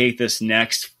would take this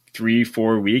next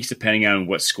 3-4 weeks, depending on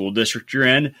what school district you're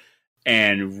in,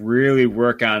 and really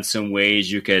work on some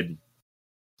ways you could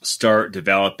start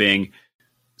developing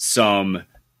some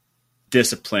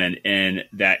discipline in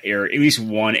that area, at least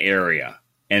one area,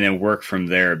 and then work from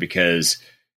there, because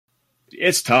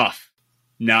it's tough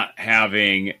not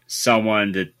having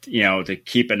someone to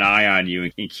keep an eye on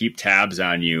you and keep tabs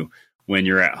on you when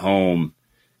you're at home,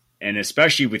 and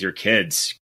especially with your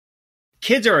kids.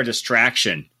 Kids are a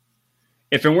distraction.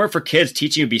 If it weren't for kids,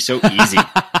 teaching would be so easy.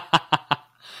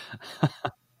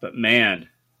 But man,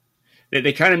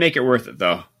 they kind of make it worth it,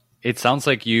 though. It sounds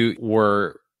like you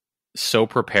were so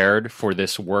prepared for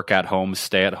this work at home,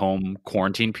 stay at home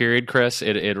quarantine period, Chris.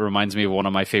 It reminds me of one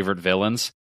of my favorite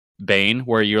villains, Bane,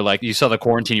 where you're like, you saw the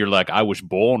quarantine, you're like, I was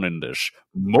born in this,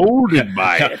 molded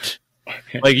by it.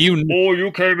 Like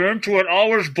you came into it, I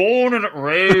was born and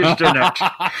raised in it.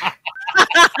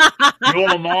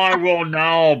 You're my will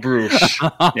now, Bruce.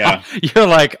 Yeah. You're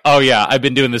like, oh yeah, I've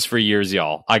been doing this for years,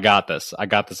 y'all. I got this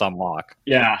on lock.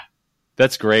 Yeah.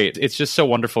 That's great. It's just so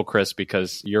wonderful, Chris,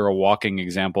 because you're a walking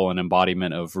example and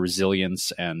embodiment of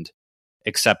resilience and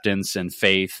acceptance and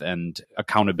faith and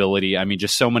accountability. I mean,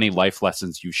 just so many life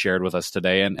lessons you shared with us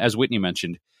today. And as Whitney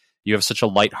mentioned, you have such a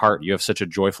light heart. You have such a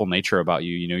joyful nature about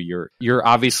you. You know, you're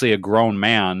obviously a grown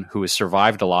man who has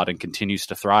survived a lot and continues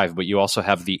to thrive, but you also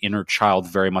have the inner child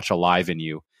very much alive in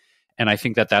you. And I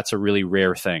think that that's a really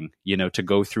rare thing, to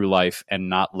go through life and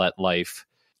not let life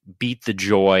beat the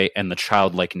joy and the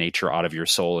childlike nature out of your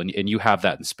soul. And you have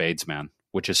that in spades, man,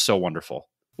 which is so wonderful.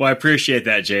 Well, I appreciate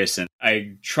that, Jason.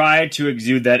 I try to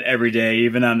exude that every day,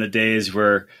 even on the days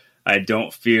where I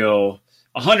don't feel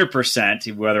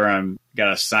 100%, whether I'm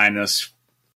got a sinus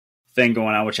thing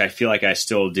going on, which I feel like I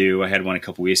still do. I had one a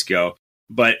couple weeks ago.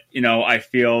 But, I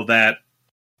feel that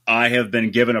I have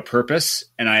been given a purpose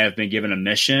and I have been given a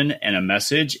mission and a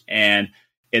message. And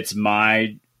it's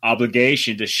my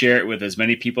obligation to share it with as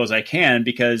many people as I can,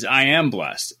 because I am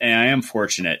blessed and I am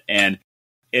fortunate. And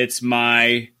it's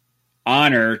my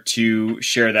honor to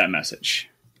share that message.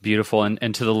 Beautiful.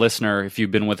 And to the listener, if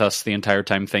you've been with us the entire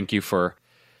time, thank you for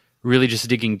really just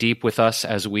digging deep with us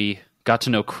as we got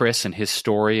to know Chris and his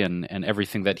story and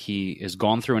everything that he has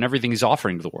gone through and everything he's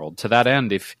offering to the world. To that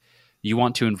end, if you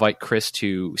want to invite Chris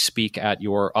to speak at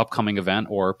your upcoming event,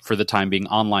 or for the time being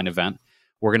online event,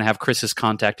 we're going to have Chris's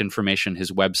contact information,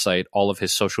 his website, all of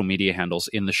his social media handles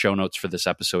in the show notes for this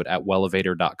episode at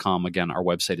wellevatr.com. Again, our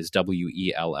website is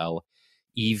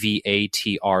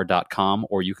WELLEVATR.com,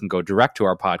 or you can go direct to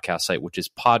our podcast site, which is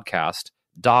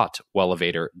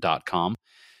podcast.wellevatr.com.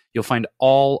 You'll find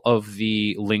all of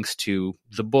the links to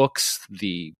the books,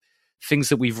 the things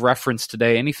that we've referenced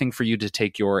today, anything for you to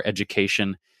take your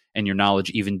education and your knowledge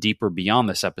even deeper beyond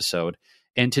this episode,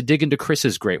 and to dig into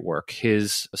Chris's great work,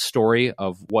 his story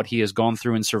of what he has gone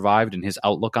through and survived and his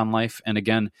outlook on life. And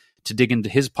again, to dig into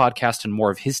his podcast and more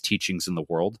of his teachings in the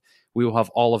world. We will have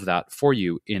all of that for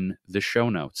you in the show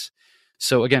notes.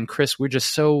 So again, Chris, we're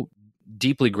just so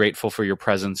deeply grateful for your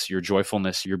presence, your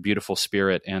joyfulness, your beautiful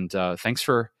spirit. And thanks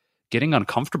for getting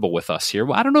uncomfortable with us here.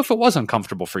 Well, I don't know if it was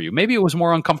uncomfortable for you. Maybe it was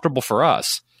more uncomfortable for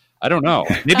us. I don't know.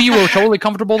 Maybe you were totally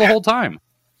comfortable the whole time.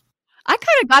 I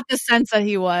kind of got the sense that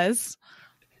he was.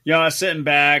 Sitting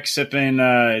back, sipping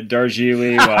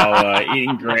Darjeeling while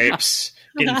eating grapes,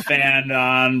 getting fanned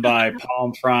on by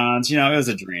palm fronds. It was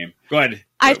a dream. Go ahead.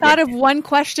 I thought of one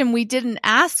question we didn't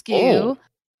ask you,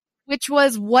 which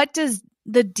was, what does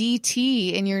the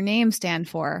DT in your name stand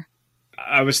for?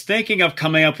 I was thinking of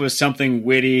coming up with something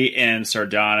witty and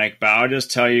sardonic, but I'll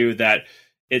just tell you that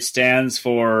it stands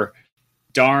for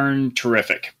darn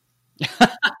terrific.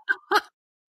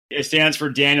 It stands for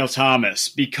Daniel Thomas,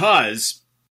 because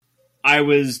I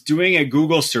was doing a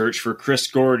Google search for Chris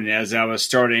Gordon as I was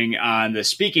starting on the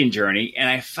speaking journey, and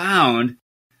I found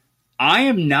I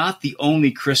am not the only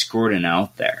Chris Gordon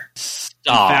out there.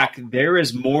 Stop. In fact, there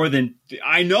is more than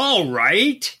I know,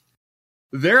 right?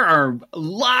 There are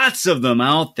lots of them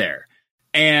out there.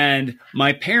 And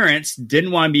my parents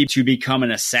didn't want me to become an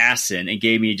assassin and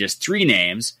gave me just 3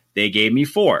 names. They gave me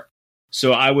 4.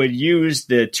 So I would use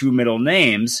the 2 middle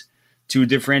names to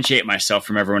differentiate myself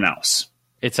from everyone else.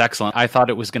 It's excellent. I thought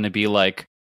it was going to be like,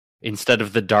 instead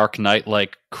of the Dark Knight,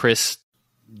 like Chris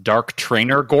Dark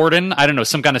Trainer Gordon. I don't know,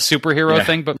 some kind of superhero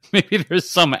thing, but maybe there's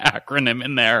some acronym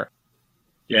in there.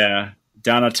 Yeah.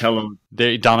 Donatello.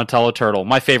 The Donatello Turtle.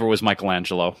 My favorite was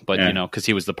Michelangelo, but because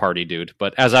he was the party dude.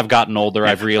 But as I've gotten older,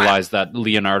 I've realized that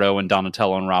Leonardo and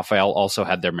Donatello and Raphael also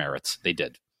had their merits. They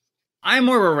did. I'm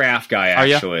more of a Raph guy,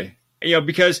 actually.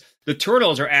 Because the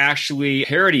Turtles are actually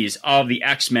parodies of the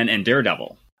X-Men and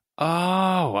Daredevil.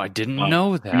 Oh, I didn't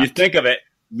know that. When you think of it,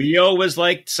 Leo was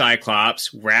like Cyclops,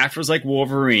 Raph was like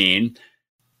Wolverine,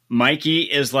 Mikey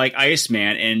is like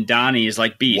Iceman, and Donnie is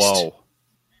like Beast. Whoa.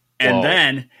 And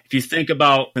then, if you think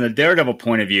about from the Daredevil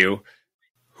point of view,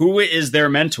 who is their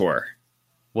mentor?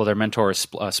 Well, their mentor is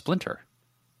Splinter.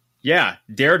 Yeah,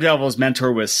 Daredevil's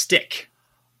mentor was Stick.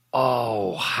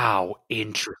 Oh, how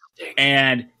interesting.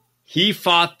 And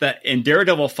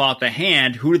Daredevil fought the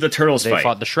Hand. Who did the Turtles fight? They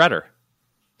fought the Shredder.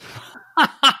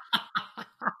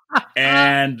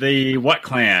 And the what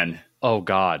clan? Oh,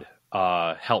 God.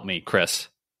 Help me, Chris.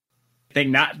 I think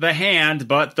not the Hand,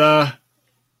 but the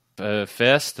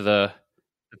fist, the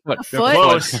foot. The foot.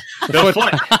 Close. The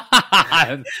foot.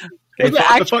 They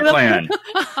fought the Foot Clan.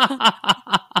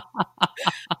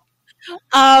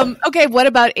 Okay, what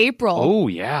about April? Oh,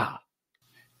 yeah.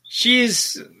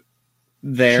 She's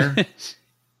there.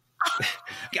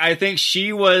 I think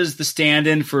she was the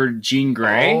stand-in for Jean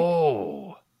Grey.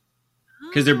 Oh.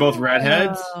 Because they're both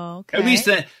redheads. Okay. At least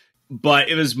that. But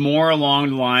it was more along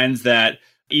the lines that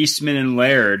Eastman and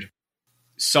Laird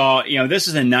saw, this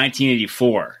is in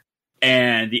 1984.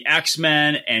 And the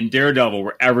X-Men and Daredevil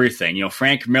were everything.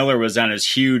 Frank Miller was on his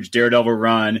huge Daredevil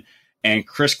run. And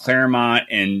Chris Claremont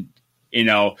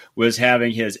was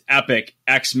having his epic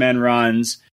X-Men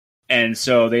runs. And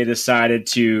so they decided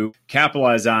to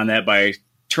capitalize on that by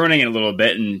turning it a little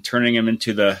bit and turning them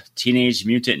into the Teenage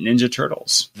Mutant Ninja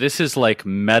Turtles. This is like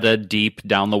meta deep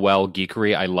down the well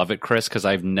geekery. I love it, Chris, because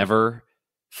I've never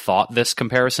thought this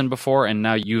comparison before. And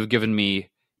now you've given me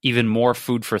even more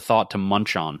food for thought to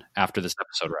munch on after this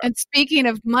episode. And speaking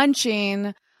of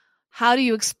munching, how do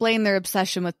you explain their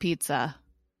obsession with pizza?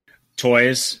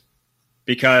 Toys.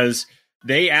 Because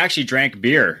they actually drank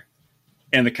beer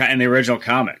in the original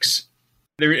comics.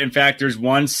 In fact, there's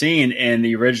one scene in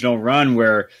the original run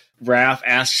where Raph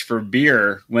asks for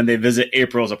beer when they visit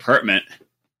April's apartment.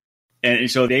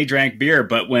 And so they drank beer,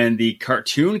 but when the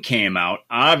cartoon came out,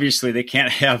 obviously they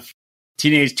can't have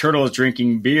Teenage Turtles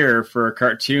drinking beer for a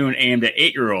cartoon aimed at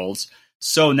 8-year-olds.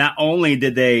 So not only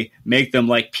did they make them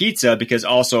like pizza, because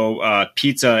also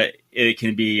pizza, it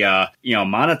can be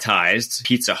monetized,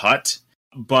 Pizza Hut,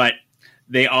 but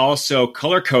they also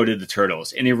color-coded the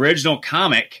Turtles. In the original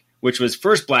comic, which was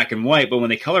first black and white, but when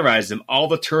they colorized them, all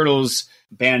the Turtles'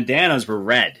 bandanas were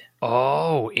red.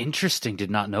 Oh, interesting. Did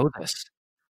not know this.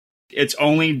 It's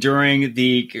only during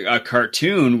the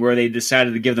cartoon where they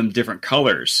decided to give them different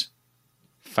colors.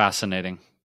 Fascinating.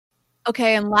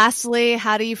 Okay, and lastly,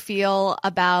 how do you feel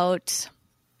about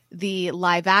the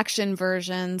live-action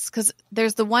versions? Because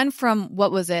there's the one from,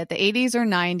 what was it, the 80s or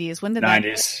 90s? When did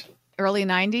 90s. Early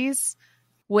 90s?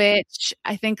 Which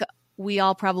I think we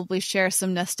all probably share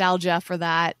some nostalgia for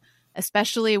that,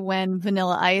 especially when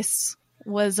Vanilla Ice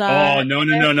was... oh,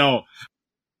 no.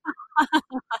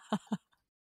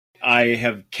 I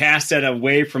have cast that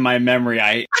away from my memory.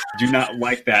 I do not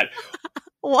like that.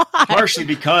 Why? Partially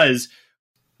because,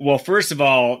 well, first of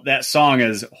all, that song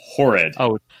is horrid.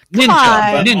 Oh,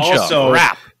 ninja also,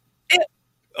 rap.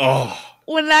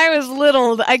 When I was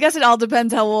little, I guess it all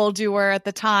depends how old you were at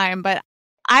the time, but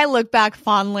I look back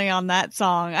fondly on that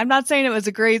song. I'm not saying it was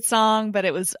a great song, but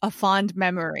it was a fond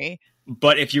memory.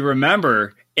 But if you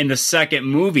remember, in the second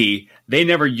movie, they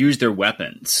never used their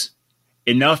weapons.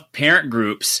 Enough parent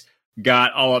groups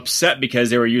got all upset because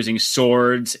they were using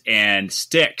swords and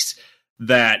sticks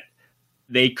that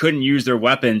they couldn't use their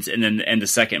weapons in the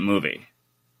second movie.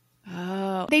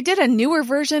 Oh, they did a newer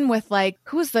version with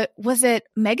was it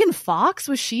Megan Fox?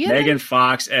 Was she in Megan it?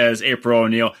 Fox as April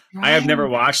O'Neil. Right. I have never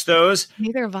watched those.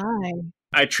 Neither have I.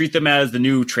 I treat them as the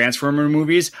new Transformer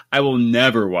movies. I will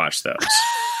never watch those.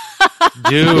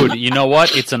 Dude, you know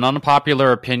what? It's an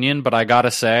unpopular opinion, but I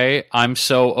gotta say, I'm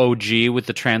so OG with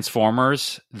the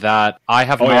Transformers that I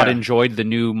have not enjoyed the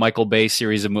new Michael Bay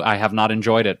series of movies. I have not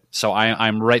enjoyed it. So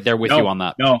I'm right there with you on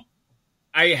that. No.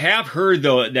 I have heard,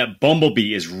 though, that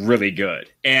Bumblebee is really good.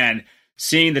 And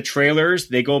seeing the trailers,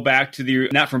 they go back to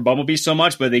not from Bumblebee so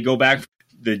much, but they go back to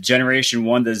the Generation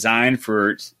 1 design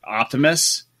for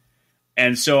Optimus.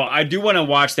 And so I do want to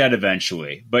watch that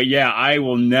eventually. But yeah, I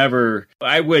would never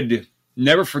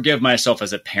forgive myself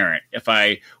as a parent if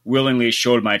I willingly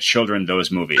showed my children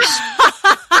those movies.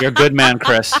 You're a good man,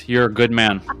 Chris. You're a good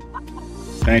man.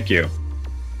 Thank you.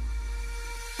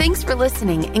 Thanks for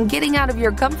listening and getting out of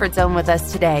your comfort zone with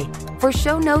us today. For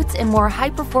show notes and more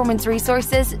high-performance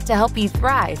resources to help you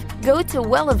thrive, go to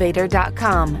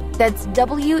wellevator.com. That's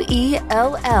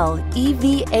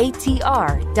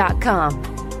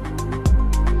WELLEVATR.com.